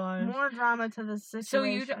drama. My gosh. More drama to the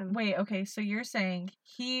situation. So you're saying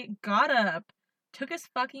he got up, took his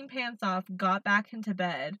fucking pants off, got back into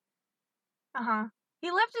bed. Uh-huh.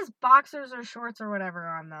 He left his boxers or shorts or whatever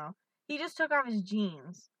on, though. He just took off his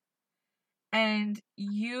jeans. And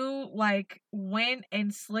you, like, went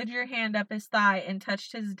and slid your hand up his thigh and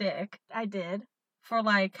touched his dick. I did. For,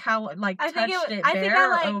 like, how, like, I think touched it it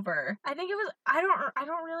there or over? I think it was, I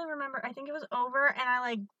don't really remember. I think it was over, and I,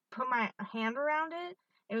 like, put my hand around it.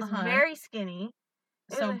 It was very skinny.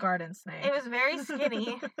 Garden snake. It was very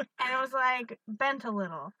skinny, and it was, like, bent a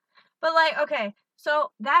little. But, like, okay,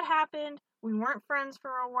 so that happened. We weren't friends for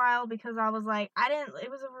a while because I was like, it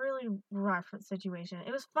was a really rough situation.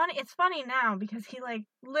 It was funny. It's funny now because he like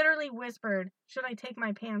literally whispered, should I take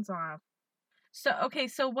my pants off?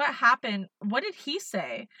 So what happened? What did he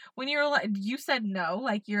say? When you were like, you said no,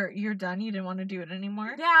 like you're done, you didn't want to do it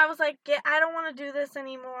anymore? Yeah, I was like, I don't want to do this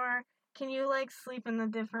anymore. Can you like sleep in a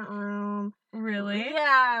different room? Really?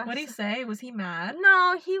 Yeah. What did he say? Was he mad?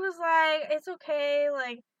 No, he was like, it's okay,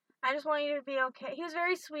 like, I just want you to be okay. He was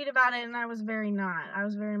very sweet about it, and I was very not. I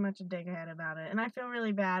was very much a dickhead about it, and I feel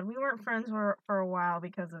really bad. We weren't friends for a while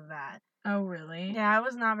because of that. Oh, really? Yeah, I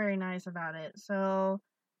was not very nice about it. So,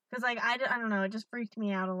 because, like, I don't know, it just freaked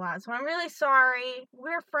me out a lot. So I'm really sorry.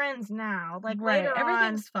 We're friends now. Like, right. Later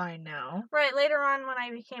everything's fine now. Right, later on when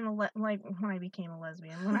I became a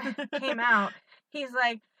lesbian, when I came out, he's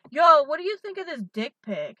like, yo, what do you think of this dick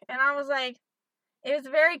pic? And I was like, I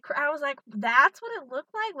was like, that's what it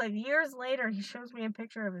looked like? Like, years later, he shows me a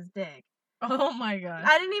picture of his dick. Oh my god.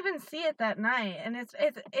 I didn't even see it that night, and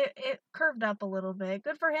it curved up a little bit.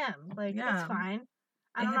 Good for him. Like, it's fine.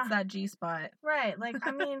 It hits that G spot. Right, like,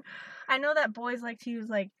 I mean, I know that boys like to use,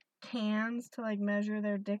 like, cans to, like, measure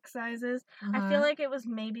their dick sizes. I feel like it was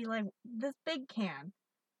maybe, like, this big can.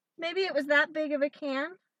 Maybe it was that big of a can.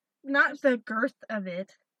 Not the girth of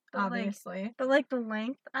it. Obviously. But, like, the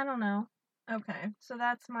length. I don't know. Okay. So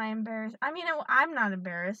that's my embarrassment. I mean, I'm not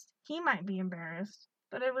embarrassed. He might be embarrassed,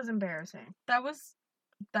 but it was embarrassing. That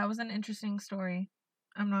was an interesting story.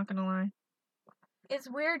 I'm not gonna lie. It's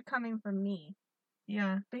weird coming from me.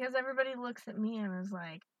 Yeah. Because everybody looks at me and is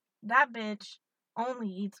like, that bitch only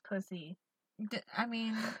eats pussy. I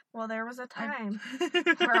mean... Well, there was a time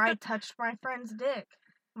where I touched my friend's dick.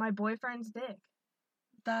 My boyfriend's dick.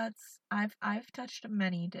 I've touched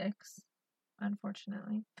many dicks,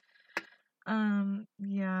 unfortunately.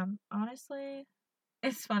 Yeah, honestly,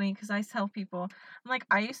 it's funny because I tell people, I'm like,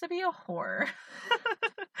 I used to be a whore.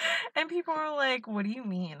 And people are like, what do you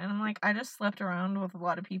mean? And I'm like, I just slept around with a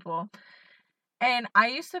lot of people. And I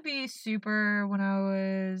used to be super, when I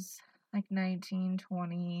was like 19,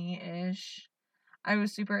 20-ish, I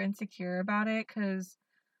was super insecure about it because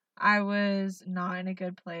I was not in a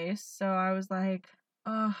good place. So I was like,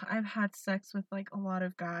 oh, I've had sex with like a lot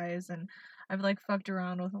of guys and I've like fucked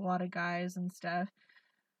around with a lot of guys and stuff.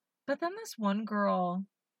 But then this one girl,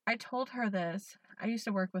 I told her this. I used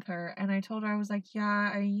to work with her and I told her I was like,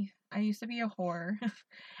 "Yeah, I used to be a whore."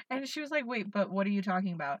 And she was like, "Wait, but what are you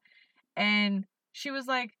talking about?" And she was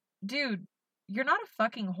like, "Dude, you're not a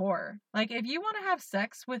fucking whore. Like if you want to have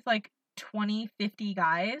sex with like 20, 50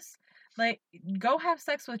 guys, like go have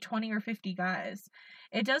sex with 20 or 50 guys.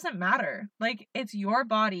 It doesn't matter. Like it's your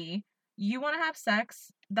body. You want to have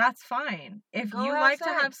sex, that's fine. If Go you have like to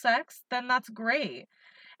sex. have sex, then that's great."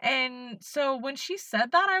 And so when she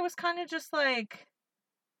said that, I was kind of just like,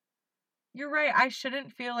 you're right. I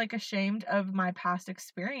shouldn't feel like ashamed of my past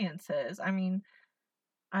experiences. I mean,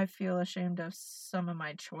 I feel ashamed of some of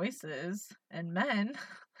my choices and men,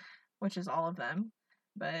 which is all of them.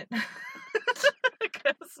 But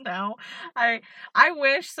because now I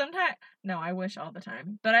wish sometimes no, I wish all the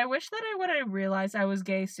time. But I wish that I would have realized I was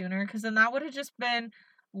gay sooner because then that would have just been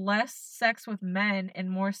less sex with men and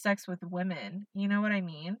more sex with women. You know what I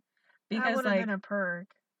mean? That Because would have like been a perk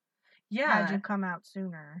had yeah, you come out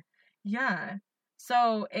sooner. yeah.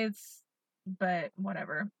 So it's but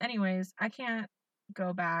whatever. Anyways, I can't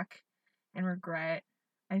go back and regret.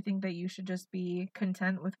 I think that you should just be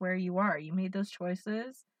content with where you are. You made those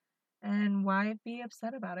choices and why be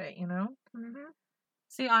upset about it, you know? Mhm.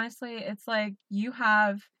 See, honestly, it's like you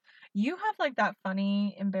have like that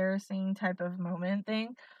funny, embarrassing type of moment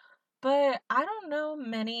thing, but I don't know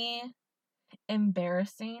many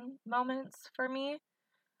embarrassing moments for me.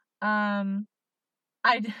 Um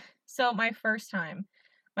I so my first time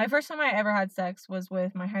I ever had sex was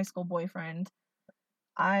with my high school boyfriend.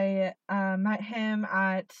 I met him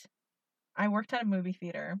at I worked at a movie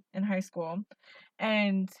theater in high school,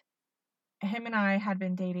 and him and I had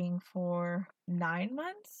been dating for 9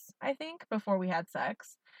 months, I think, before we had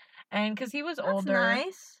sex. And because he was That's older,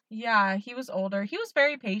 nice. yeah, he was older. He was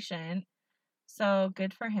very patient, so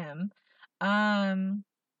good for him. Um,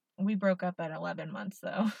 we broke up at 11 months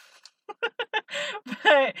though.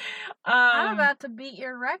 But I'm um about to beat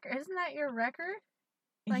your record. Isn't that your record?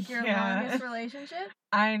 Like your yeah, longest relationship?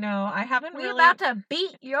 I know. We about to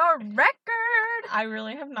beat your record. I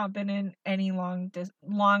really have not been in any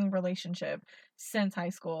long relationship since high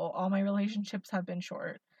school. All my relationships have been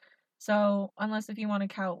short. So, unless if you want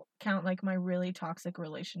to count like my really toxic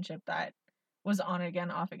relationship that was on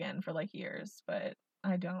again, off again for like years, but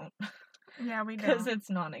I don't Yeah, we cuz don't. it's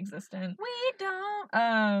non-existent. We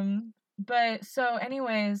don't. But so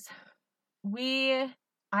anyways, we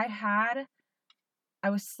I had I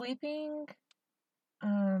was sleeping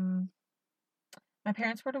um my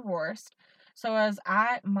parents were divorced. So I was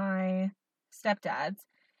at my stepdad's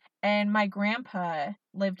and my grandpa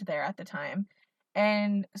lived there at the time.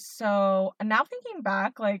 And so now thinking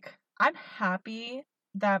back, like I'm happy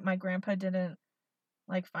that my grandpa didn't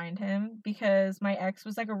like find him because my ex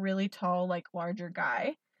was like a really tall, like larger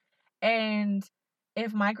guy. And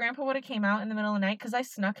if my grandpa would have came out in the middle of the night, because I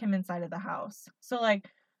snuck him inside of the house. So like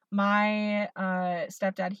my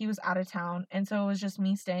stepdad, he was out of town, and so it was just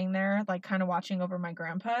me staying there, like kind of watching over my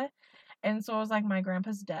grandpa. And so it was like my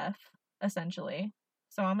grandpa's death, essentially.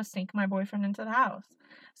 So I'm gonna sneak my boyfriend into the house.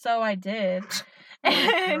 So I did.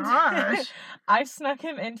 And Gosh. I snuck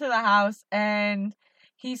him into the house and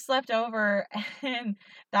he slept over and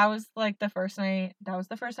that was the first night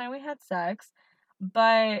we had sex.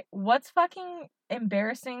 But what's fucking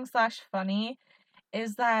embarrassing slash funny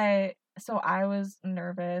is that so I was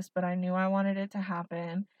nervous, but I knew I wanted it to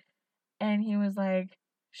happen. And he was like,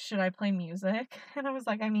 "Should I play music?" And I was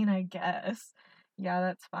like, "I mean, I guess. Yeah,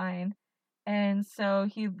 that's fine." And so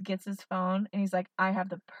he gets his phone and he's like, "I have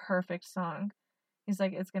the perfect song." He's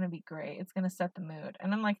like, "It's gonna be great. It's gonna set the mood."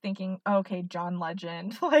 And I'm like thinking, okay, John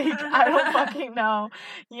Legend. Like, I don't fucking know,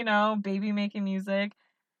 baby making music.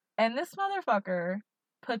 And this motherfucker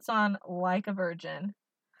puts on Like a Virgin.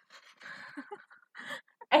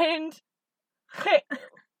 And okay,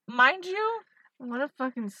 mind you, What a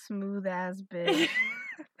fucking smooth ass bitch.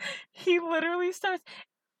 he literally starts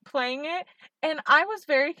playing it, and I was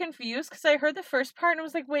very confused because I heard the first part and I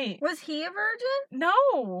was like, wait, Was he a virgin?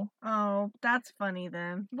 no. Oh, that's funny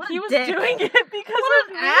then. What He a was dick. doing it because What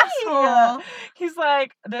of an me. asshole. He's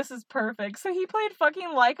like, this is perfect. So he played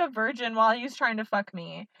fucking Like a Virgin while he was trying to fuck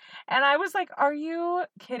me. And I was like, are you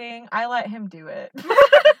kidding? I let him do it.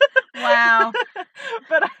 Wow.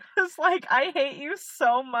 But I was like, I hate you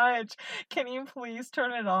so much. Can you please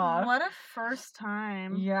turn it off? What a first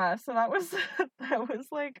time. Yeah, so that was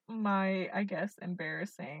like my, I guess,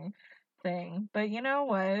 embarrassing thing. But you know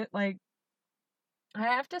what? Like I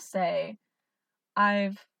have to say,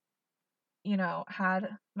 I've,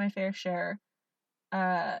 had my fair share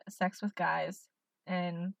sex with guys,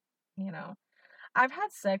 and, you know, I've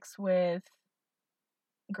had sex with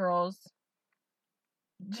girls.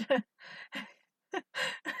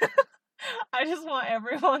 I just want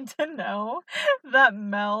everyone to know that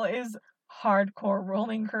Mel is hardcore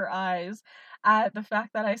rolling her eyes at the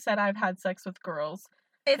fact that I said I've had sex with girls.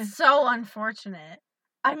 It's so unfortunate.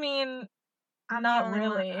 I mean, I'm not the only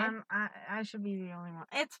really. one. I should be the only one.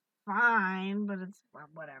 It's fine, but it's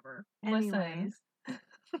whatever. Listen. Anyways,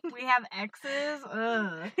 we have exes.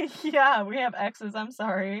 Ugh. Yeah, we have exes. I'm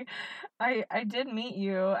sorry. I did meet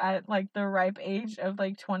you at like the ripe age of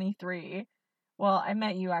like 23. Well, I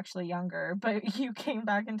met you actually younger, but you came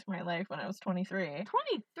back into my life when I was 23.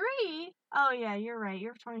 23? Oh yeah, you're right.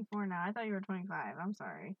 You're 24 now. I thought you were 25. I'm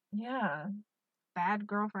sorry. Yeah. Bad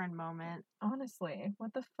girlfriend moment. Honestly,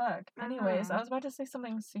 what the fuck? Anyways, I was about to say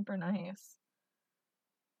something super nice.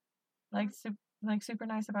 Like super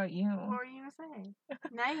nice about you. What were you gonna say?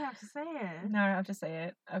 Now you have to say it. Now I have to say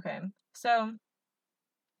it. Okay. So,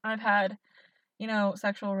 I've had,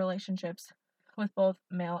 sexual relationships with both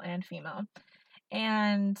male and female.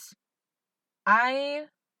 And I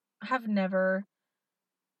have never,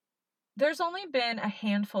 there's only been a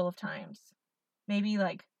handful of times, maybe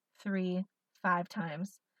like 3, 5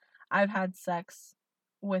 times, I've had sex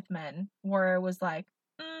with men where it was like,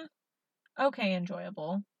 okay,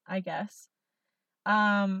 enjoyable, I guess.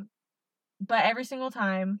 But every single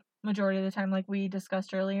time, majority of the time, like we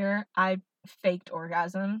discussed earlier, I faked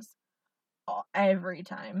orgasms every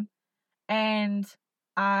time. And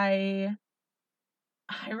I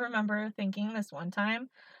remember thinking this one time,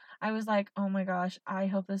 I was like, oh my gosh, I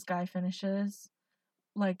hope this guy finishes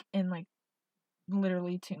like in like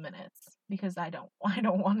literally 2 minutes, because I don't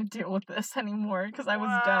want to deal with this anymore, because I was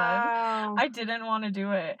done. I didn't want to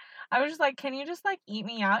do it. I was just like, can you just like eat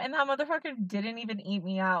me out? And that motherfucker didn't even eat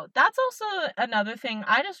me out. That's also another thing.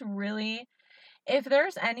 I just really, if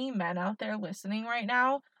there's any men out there listening right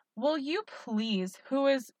now, will you please, who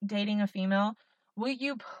is dating a female, will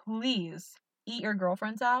you please eat your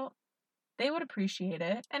girlfriends out? They would appreciate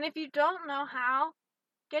it. And if you don't know how,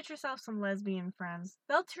 get yourself some lesbian friends.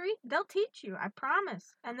 They'll teach you, I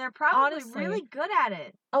promise. And they're probably Honestly, really good at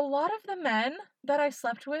it. A lot of the men that I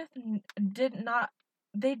slept with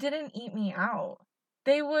they didn't eat me out.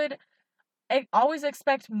 They would always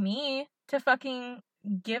expect me to fucking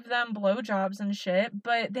give them blowjobs and shit,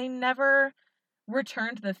 but they never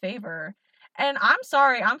returned the favor. And I'm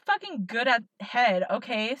sorry, I'm fucking good at head,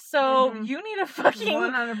 okay? So you need to fucking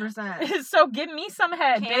 100%. So give me some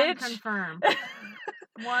head, Can bitch. confirm.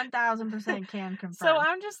 1000% can confirm. So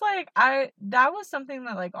I'm just like, that was something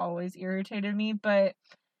that like always irritated me. But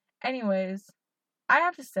anyways, I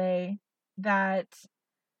have to say that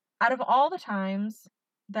out of all the times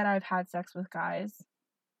that I've had sex with guys,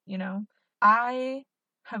 I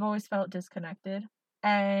have always felt disconnected,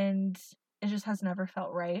 and it just has never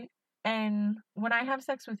felt right. And when I have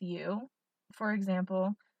sex with you, for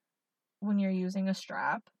example, when you're using a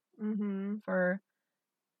strap for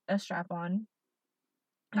a strap on,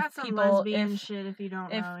 that's some lesbian shit. If you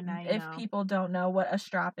don't know, now you know. If people don't know what a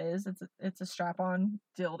strap is, it's a strap on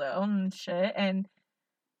dildo and shit. And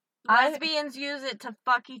lesbians use it to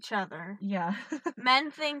fuck each other. Yeah. Men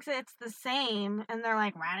think it's the same, and they're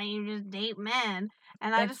like, why don't you just date men?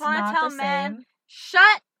 And I just want to tell men,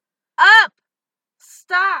 shut up!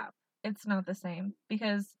 Stop! It's not the same,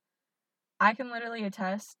 because I can literally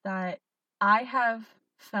attest that I have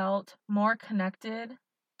felt more connected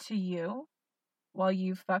to you while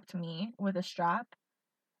you fucked me with a strap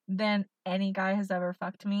than any guy has ever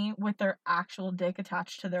fucked me with their actual dick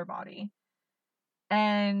attached to their body.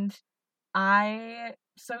 And I'm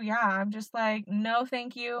just like, no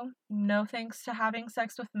thank you. No thanks to having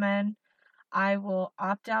sex with men. I will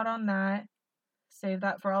opt out on that. Save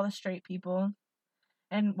that for all the straight people.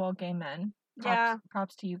 And, well, gay men.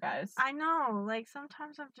 Props to you guys. I know. Like,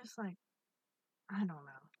 sometimes I'm just like, I don't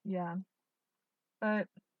know. Yeah. But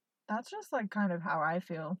that's just like kind of how I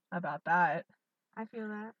feel about that. I feel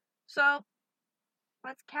that. So,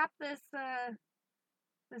 let's cap this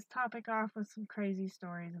this topic off with some crazy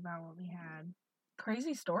stories about what we had.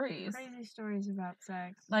 Crazy stories? Crazy stories about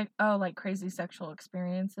sex. Like crazy sexual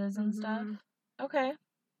experiences and stuff? Okay.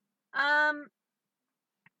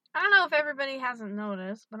 I don't know if everybody hasn't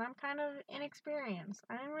noticed, but I'm kind of inexperienced.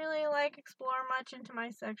 I didn't really explore much into my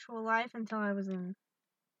sexual life until I was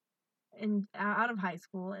out of high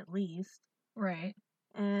school, at least. Right.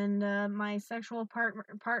 And my sexual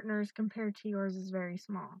partners compared to yours is very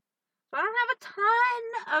small. So I don't have a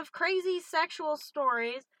ton of crazy sexual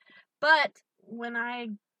stories, but when I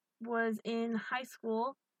was in high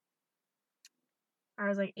school, I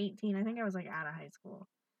was like 18. I think I was like out of high school.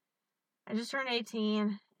 I just turned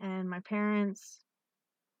 18, and my parents,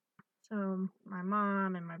 so my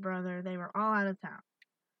mom and my brother, they were all out of town.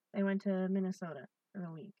 They went to Minnesota for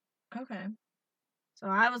the week. Okay. So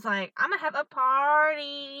I was like, I'm gonna have a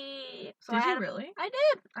party. So Did you really? I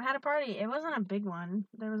did. I had a party. It wasn't a big one.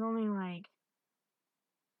 There was only like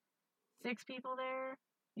 6 people there.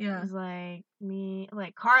 It Yeah. was like me,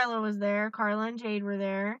 like Carla was there. Carla and Jade were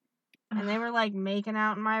there. And they were like making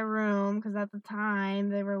out in my room because at the time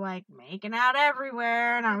they were like making out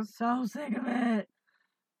everywhere, and I was so sick of it.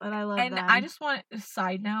 But I love And them. I just want a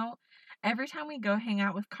side note. Every time we go hang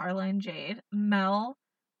out with Carla and Jade, Mel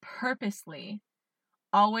purposely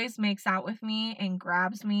always makes out with me and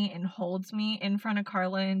grabs me and holds me in front of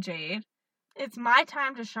Carla and Jade It's my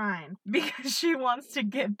time to shine. because she wants to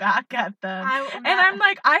get back at them. And I'm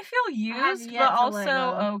like, I feel used, but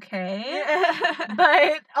also okay.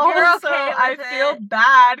 But also, okay I with feel it.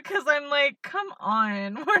 bad because I'm like, come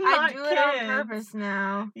on, we're not I do kids. it on purpose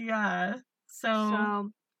now. Yeah.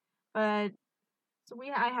 I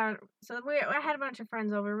had a bunch of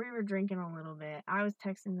friends over. We were drinking a little bit. I was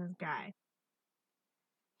texting this guy.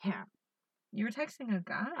 Yeah. You were texting a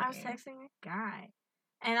guy. I was texting a guy.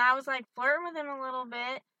 And I was like flirting with him a little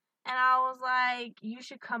bit. And I was like, you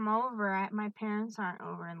should come over. My parents aren't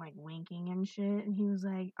over, and like winking and shit. And he was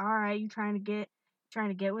like, all right, you trying to get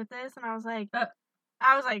with this? And I was like, I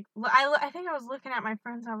think I was looking at my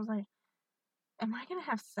friends. I was like, am I gonna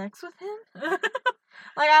have sex with him?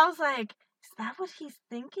 Like, I was like, is that what he's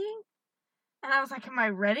thinking? And I was like, am I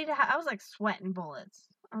ready to I was like sweating bullets.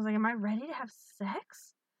 I was like, am I ready to have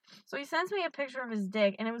sex? So he sends me a picture of his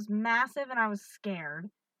dick, and it was massive, and I was scared.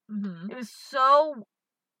 Mm-hmm. It was so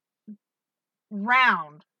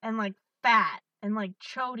round and like fat and like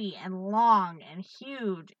chody and long and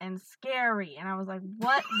huge and scary, and I was like,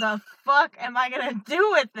 what the fuck am I gonna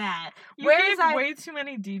do with that? You gave way too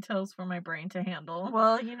many details for my brain to handle.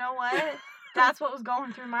 Well, you know what? That's what was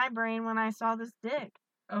going through my brain when I saw this dick.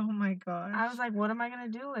 Oh my gosh. I was like, what am I gonna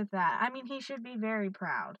do with that? I mean, he should be very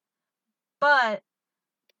proud, but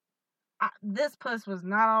this puss was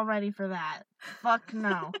not all ready for that. Fuck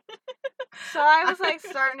no. So I was like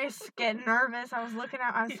starting to get nervous. I was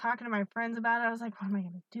talking to my friends about it. I was like, what am I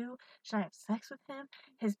gonna do? Should I have sex with him?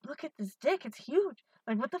 Look at this dick, it's huge.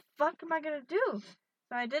 Like, what the fuck am I gonna do?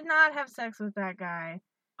 So I did not have sex with that guy.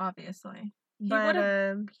 Obviously. But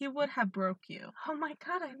he would have broke you. Oh my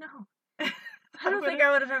god, I know. I don't think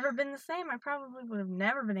I would have ever been the same. I probably would have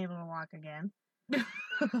never been able to walk again.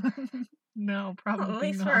 No, probably not. At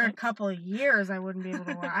least for a couple of years, I wouldn't be able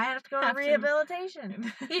to walk. I have to go to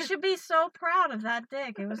rehabilitation. He should be so proud of that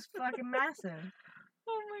dick. It was fucking massive.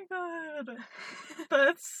 Oh my god.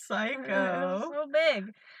 That's psycho. It was so big.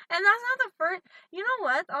 And that's not the first. You know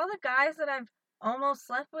what? All the guys that I've almost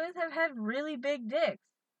slept with have had really big dicks.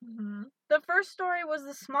 Mm-hmm. The first story was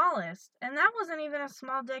the smallest, and that wasn't even a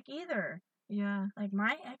small dick either. Yeah. Like,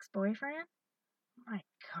 my ex-boyfriend, oh my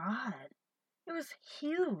god, it was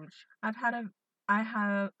huge. I've had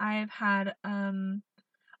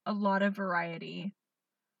a lot of variety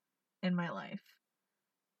in my life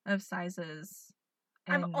of sizes.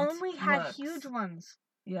 I've only had looks. huge ones.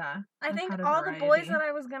 Yeah. I think all the boys that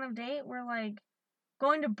I was gonna date were like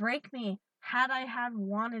going to break me had I had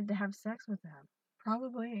wanted to have sex with them.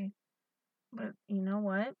 Probably. But you know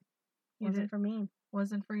what? Wasn't for me.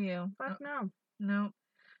 Wasn't for you. Fuck no. Nope.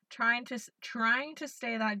 Trying to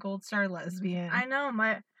stay that gold star lesbian. I know,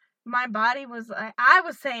 my body was like, I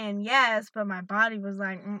was saying yes, but my body was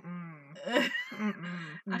like, no.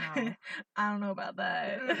 I don't know about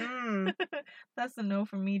that. That's a no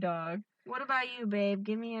from me, dog. What about you, babe?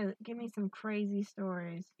 Give me some crazy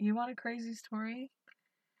stories. You want a crazy story?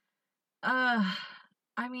 I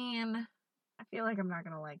mean, I feel like I'm not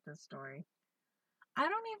gonna like this story. I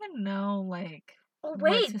don't even know, like. Oh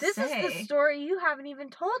wait, this is the story you haven't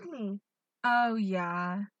even told me. Oh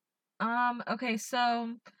yeah. Okay,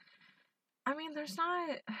 so I mean, there's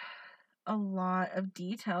not a lot of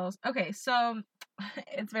details. Okay, so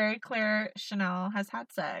it's very clear Chanel has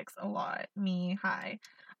had sex a lot. Me, hi.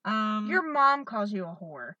 Your mom calls you a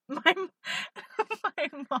whore.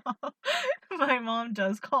 My mom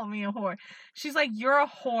does call me a whore. She's like, you're a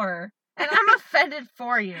whore. And I'm offended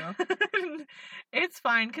for you. It's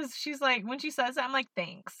fine, because she's like, when she says that, I'm like,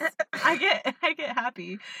 thanks. I get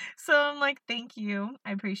happy. So I'm like, thank you.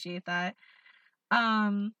 I appreciate that.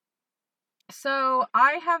 So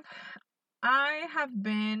I have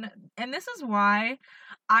been, and this is why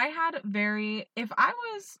I had if I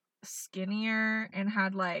was skinnier and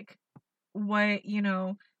had like what,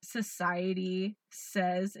 society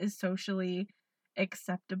says is socially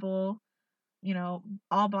acceptable. You know,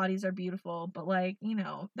 all bodies are beautiful, but like, you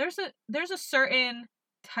know, there's a certain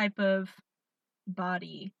type of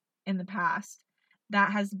body in the past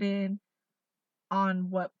that has been on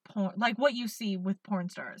what porn, like what you see with porn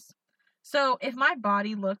stars. So if my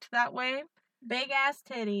body looked that way, big ass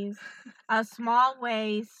titties, a small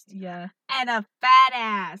waist, yeah, and a fat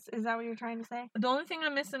ass. Is that what you're trying to say? the only thing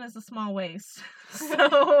I'm missing is a small waist.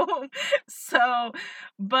 So,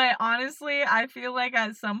 but honestly, I feel like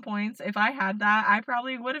at some points, if I had that, I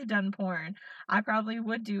probably would have done porn. I probably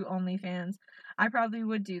would do OnlyFans. I probably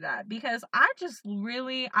would do that because I just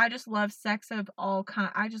love sex of all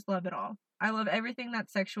kind. I just love it all. I love everything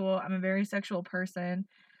that's sexual. I'm a very sexual person.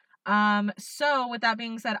 So with that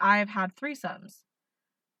being said, I've had threesomes.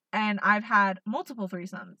 And I've had multiple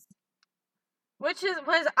threesomes. Which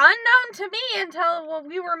was unknown to me until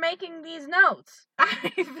we were making these notes.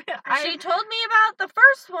 She told me about the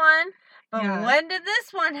first one, but when did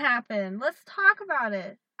this one happen? Let's talk about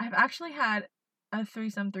it. I've actually had a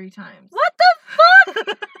threesome 3 times. What the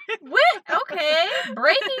fuck? Okay,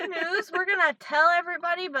 breaking news. We're gonna tell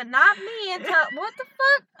everybody, but not me until... What the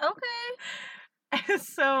fuck? Okay.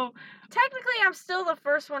 So... Technically, I'm still the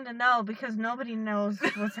first one to know because nobody knows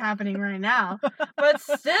what's happening right now. But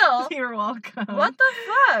still... You're welcome. What the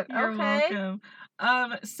fuck? You're welcome.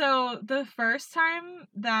 So the first time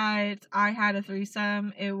that I had a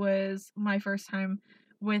threesome, it was my first time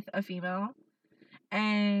with a female.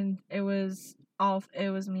 And it was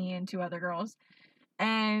me and 2 other girls.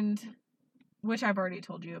 And... which I've already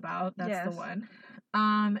told you about. That's the one.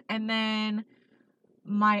 And then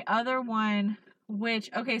my other one,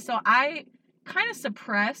 okay, so I kind of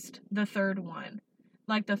suppressed the third one,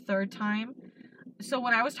 like the third time. So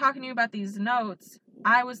when I was talking to you about these notes,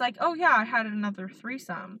 I was like, oh yeah, I had another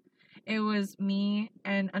threesome. It was me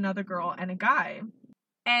and another girl and a guy.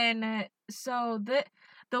 And so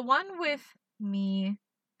the one with me,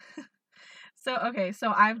 so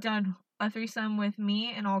I've done a threesome with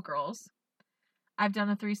me and all girls. I've done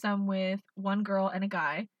a threesome with one girl and a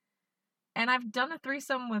guy. And I've done a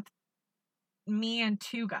threesome with me and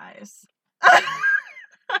 2 guys.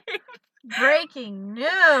 Breaking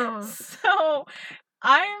news. So,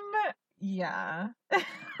 yeah.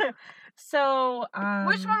 So,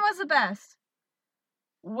 which one was the best?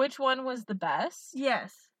 Which one was the best?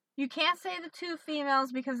 Yes. You can't say the 2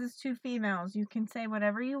 females because it's 2 females. You can say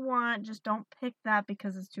whatever you want. Just don't pick that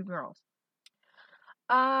because it's 2 girls.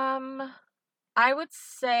 I would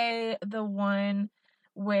say the one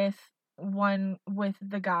with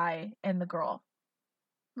the guy and the girl.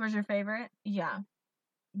 Was your favorite? Yeah.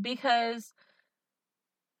 Because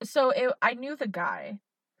I knew the guy.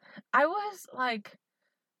 I was like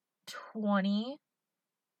 20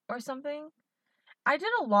 or something. I did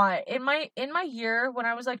a lot. In my year when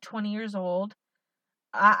I was like 20 years old,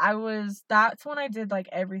 that's when I did like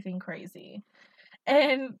everything crazy.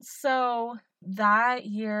 And so that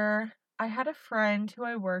year I had a friend who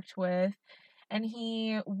I worked with, and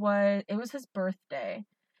it was his birthday.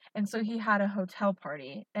 And so he had a hotel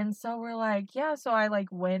party. And so we're like, yeah, so I like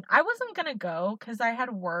went. I wasn't going to go because I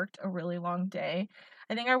had worked a really long day.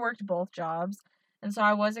 I think I worked both jobs. And so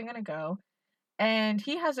I wasn't going to go. And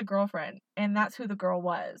he has a girlfriend, and that's who the girl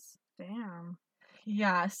was. Damn.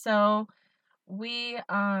 Yeah, so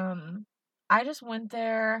I just went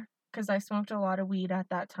there because I smoked a lot of weed at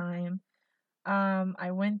that time.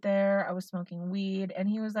 I went there, I was smoking weed, and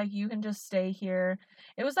he was like, you can just stay here.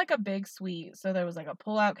 It was like a big suite, so there was like a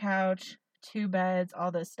pull-out couch, 2 beds,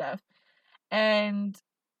 all this stuff. And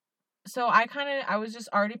so I was just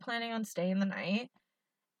already planning on staying the night,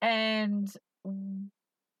 and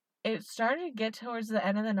it started to get towards the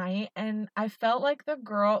end of the night, and I felt like the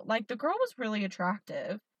girl was really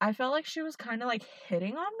attractive. I felt like she was kind of like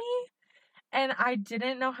hitting on me, and I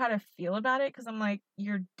didn't know how to feel about it because I'm like,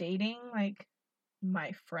 you're dating like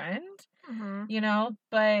my friend, you know.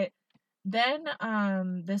 But then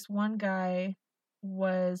this one guy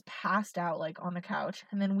was passed out like on the couch,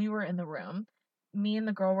 and then we were in the room. Me and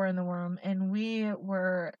the girl were in the room, and we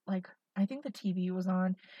were like, I think the TV was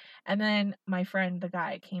on, and then my friend, the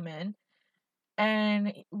guy, came in,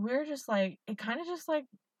 and we were just like, it kind of just like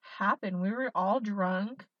happened. We were all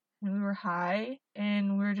drunk and we were high,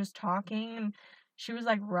 and we were just talking, and she was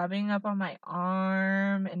like rubbing up on my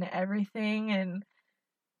arm and everything, and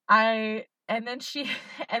then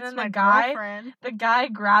the guy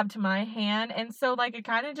grabbed my hand, and so like it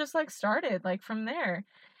kind of just like started like from there.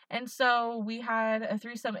 And so we had a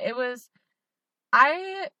threesome.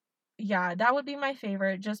 That would be my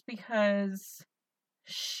favorite, just because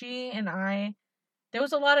there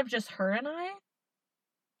was a lot of just her and I.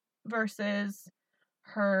 versus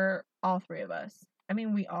all three of us. I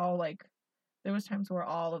mean, we all, like, there was times where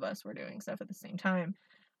all of us were doing stuff at the same time,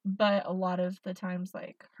 but a lot of the times,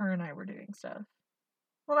 like, her and I were doing stuff.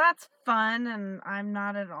 Well, that's fun, and I'm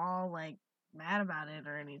not at all, like, mad about it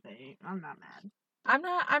or anything. I'm not mad. I'm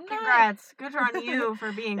not. Congrats. Good on you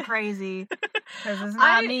for being crazy. Because it's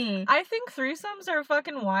not me. I think threesomes are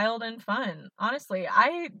fucking wild and fun. Honestly,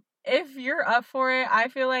 if you're up for it, I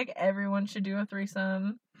feel like everyone should do a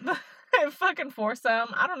threesome. Fucking foursome.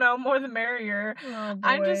 I don't know, more the merrier. Oh, boy.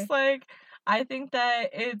 I'm just like, I think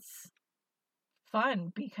that it's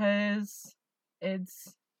fun because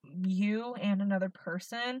it's you and another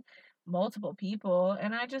person, multiple people,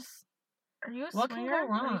 and I just. Are you a What can swinger? go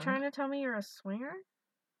wrong? Are you trying to tell me you're a swinger?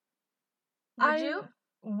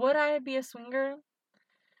 Would I be a swinger?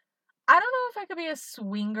 I don't know if I could be a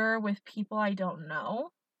swinger with people I don't know.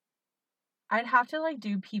 I'd have to, like,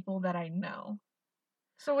 do people that I know.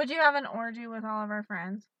 So would you have an orgy with all of our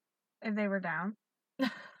friends if they were down?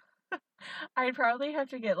 I'd probably have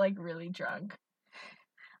to get, like, really drunk.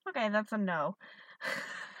 Okay, that's a no.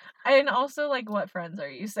 And also, like, what friends are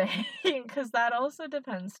you saying? Because that also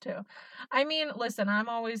depends, too. I mean, listen, I'm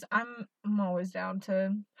always down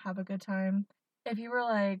to have a good time. If you were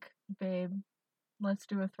like, babe, let's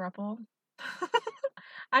do a throuple.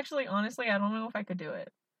 Actually, honestly, I don't know if I could do it.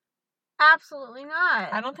 Absolutely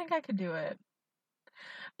not. I don't think I could do it.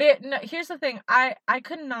 But no, here's the thing. I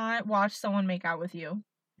could not watch someone make out with you.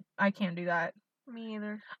 I can't do that. Me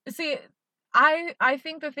either. See, I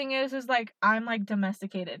think the thing is like, I'm, like,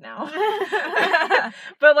 domesticated now.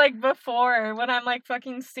 But, like, before, when I'm, like,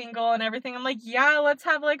 fucking single and everything, I'm like, yeah, let's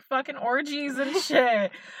have, like, fucking orgies and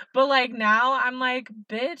shit. But, like, now, I'm like,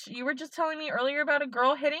 bitch, you were just telling me earlier about a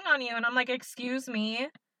girl hitting on you, and I'm like, excuse me?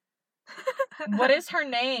 What is her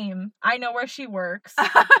name? I know where she works.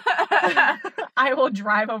 I will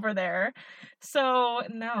drive over there. So,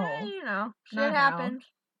 no. You know, shit Not happens.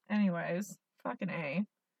 now. Anyways, fucking A.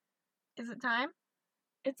 Is it time?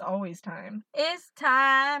 It's always time. It's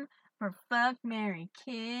time for Fuck, Marry,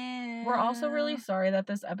 Kill. We're also really sorry that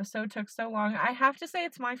this episode took so long. I have to say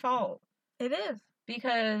it's my fault. It is.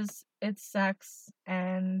 Because it's sex,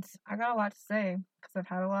 and I got a lot to say, because I've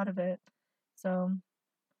had a lot of it. So,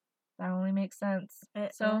 that only makes sense.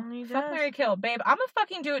 It so, only fuck, does. marry, kill. Babe, I'm gonna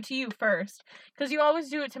fucking do it to you first. Because you always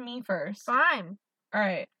do it to me first. Fine.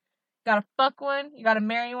 Alright. You gotta fuck one, you gotta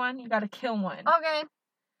marry one, you gotta kill one. Okay.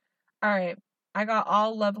 Alright. I got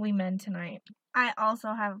all lovely men tonight. I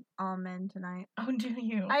also have all men tonight. Oh, do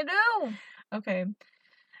you? I do. Okay.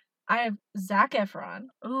 I have Zac Efron.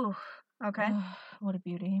 Ooh. Okay. Oh, what a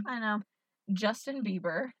beauty. I know. Justin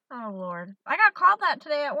Bieber. Oh, Lord. I got called that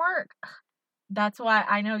today at work. That's why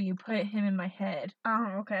I know you put him in my head.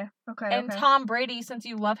 Oh, okay. Okay. And Tom Brady, since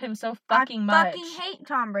you love him so fucking much. I fucking hate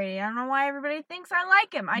Tom Brady. I don't know why everybody thinks I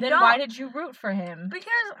like him. Then why did you root for him? Because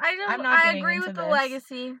I agree with the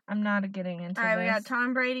legacy. I'm not getting into this. Alright, we got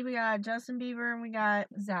Tom Brady, we got Justin Bieber, and we got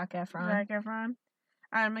Zac Efron. Alright,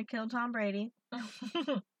 I'm gonna kill Tom Brady.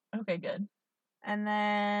 Okay, good. And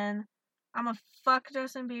then I'm gonna fuck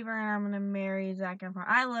Justin Bieber, and I'm gonna marry Zac Efron.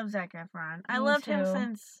 I love Zac Efron. I loved him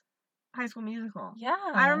since High School Musical. Yeah.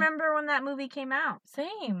 I remember when that movie came out.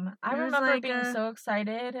 Same. I remember being so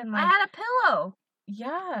excited and like I had a pillow.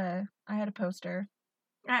 Yeah. I had a poster.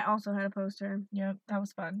 I also had a poster. Yep, that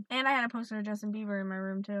was fun. And I had a poster of Justin Bieber in my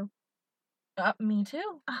room too. Me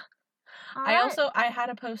too. I had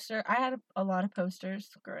a poster. I had a lot of posters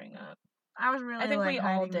growing up. I was really I think we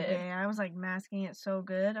all did. Gay. I was like masking it so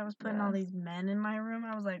good. I was putting all these men in my room.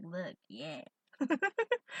 I was like, look, yeah.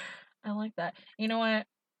 I like that. You know what?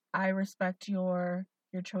 I respect your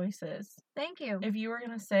choices. Thank you. If you were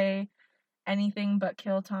gonna say anything but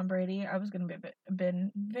kill Tom Brady, I was gonna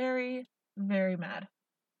been very, very mad.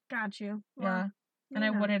 Got you. Well, yeah, and I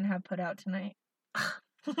wouldn't have put out tonight.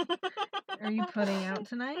 Are you putting out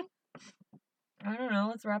tonight? I don't know.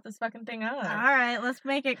 Let's wrap this fucking thing up. All right, let's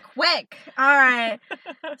make it quick. All right.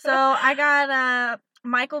 So I got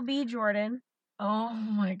Michael B. Jordan. Oh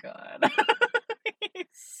my god.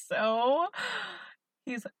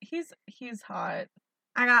 He's hot.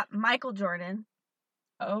 I got Michael Jordan.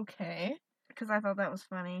 Okay. Because I thought that was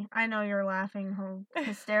funny. I know you're laughing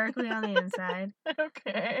hysterically on the inside.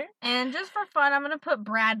 Okay. And just for fun, I'm going to put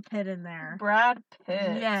Brad Pitt in there. Brad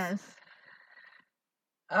Pitt. Yes.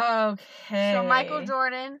 Okay. So Michael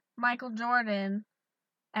Jordan,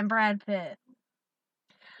 and Brad Pitt.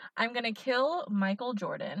 I'm going to kill Michael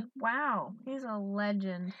Jordan. Wow. He's a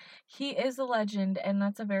legend. He is a legend, and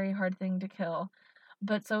that's a very hard thing to kill.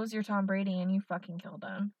 But so is your Tom Brady, and you fucking killed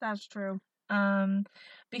him. That's true.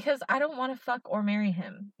 Because I don't want to fuck or marry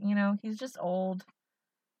him. You know, he's just old.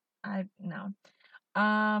 No.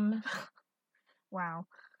 Wow.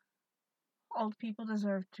 Old people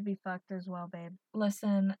deserve to be fucked as well, babe.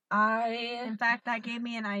 Listen, In fact, that gave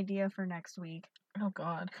me an idea for next week. Oh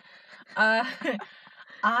God.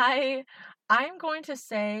 I'm going to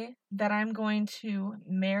say that I'm going to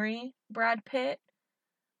marry Brad Pitt.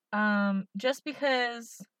 Just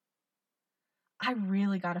because I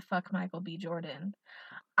really gotta fuck Michael B. Jordan.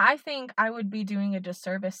 I think I would be doing a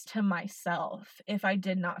disservice to myself if I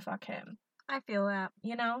did not fuck him. I feel that.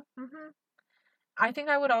 You know? Mm-hmm. I think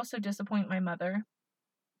I would also disappoint my mother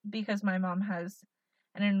because my mom has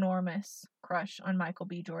an enormous crush on Michael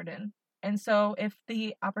B. Jordan. And so if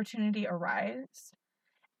the opportunity arrives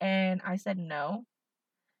and I said no,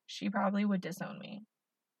 she probably would disown me.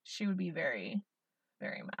 She would be very,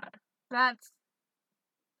 very mad. That's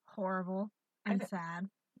horrible and sad.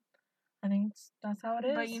 I think that's how it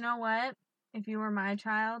is. But you know what? If you were my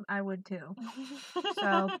child, I would too.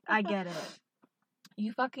 So, I get it.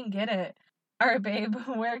 You fucking get it. Alright, babe,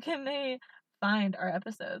 where can they find our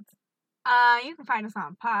episodes? You can find us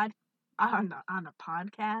on a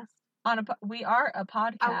podcast. We are a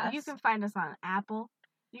podcast. You can find us on Apple.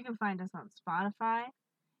 You can find us on Spotify.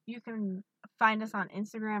 You can find us on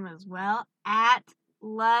Instagram as well at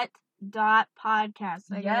lut.podcast.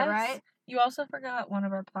 Did I get it right? You also forgot one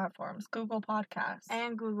of our platforms, Google Podcasts.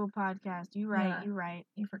 And Google Podcast. You're right.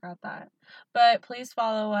 You forgot that. But please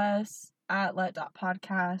follow us at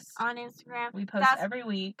lut.podcast. On Instagram. We post every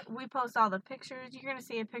week. We post all the pictures. You're going to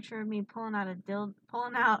see a picture of me pulling out a dent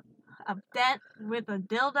with a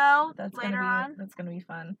dildo later on. That's going to be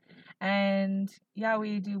fun. And yeah,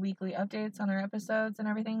 we do weekly updates on our episodes and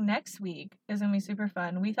everything. Next week is going to be super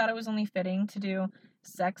fun. We thought it was only fitting to do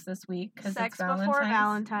sex this week because it's Valentine's. Before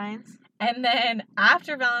Valentine's. And then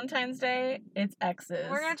after Valentine's Day, it's exes.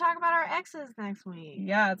 We're going to talk about our exes next week.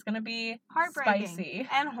 Yeah, it's going to be heartbreaking. Spicy.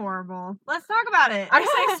 And horrible. Let's talk about it. I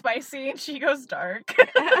say spicy and she goes dark.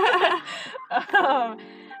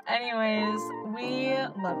 Anyways, we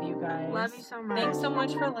love you guys. Love you so much. Thanks so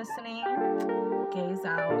much for listening. Gaze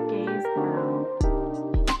out. Gaze out.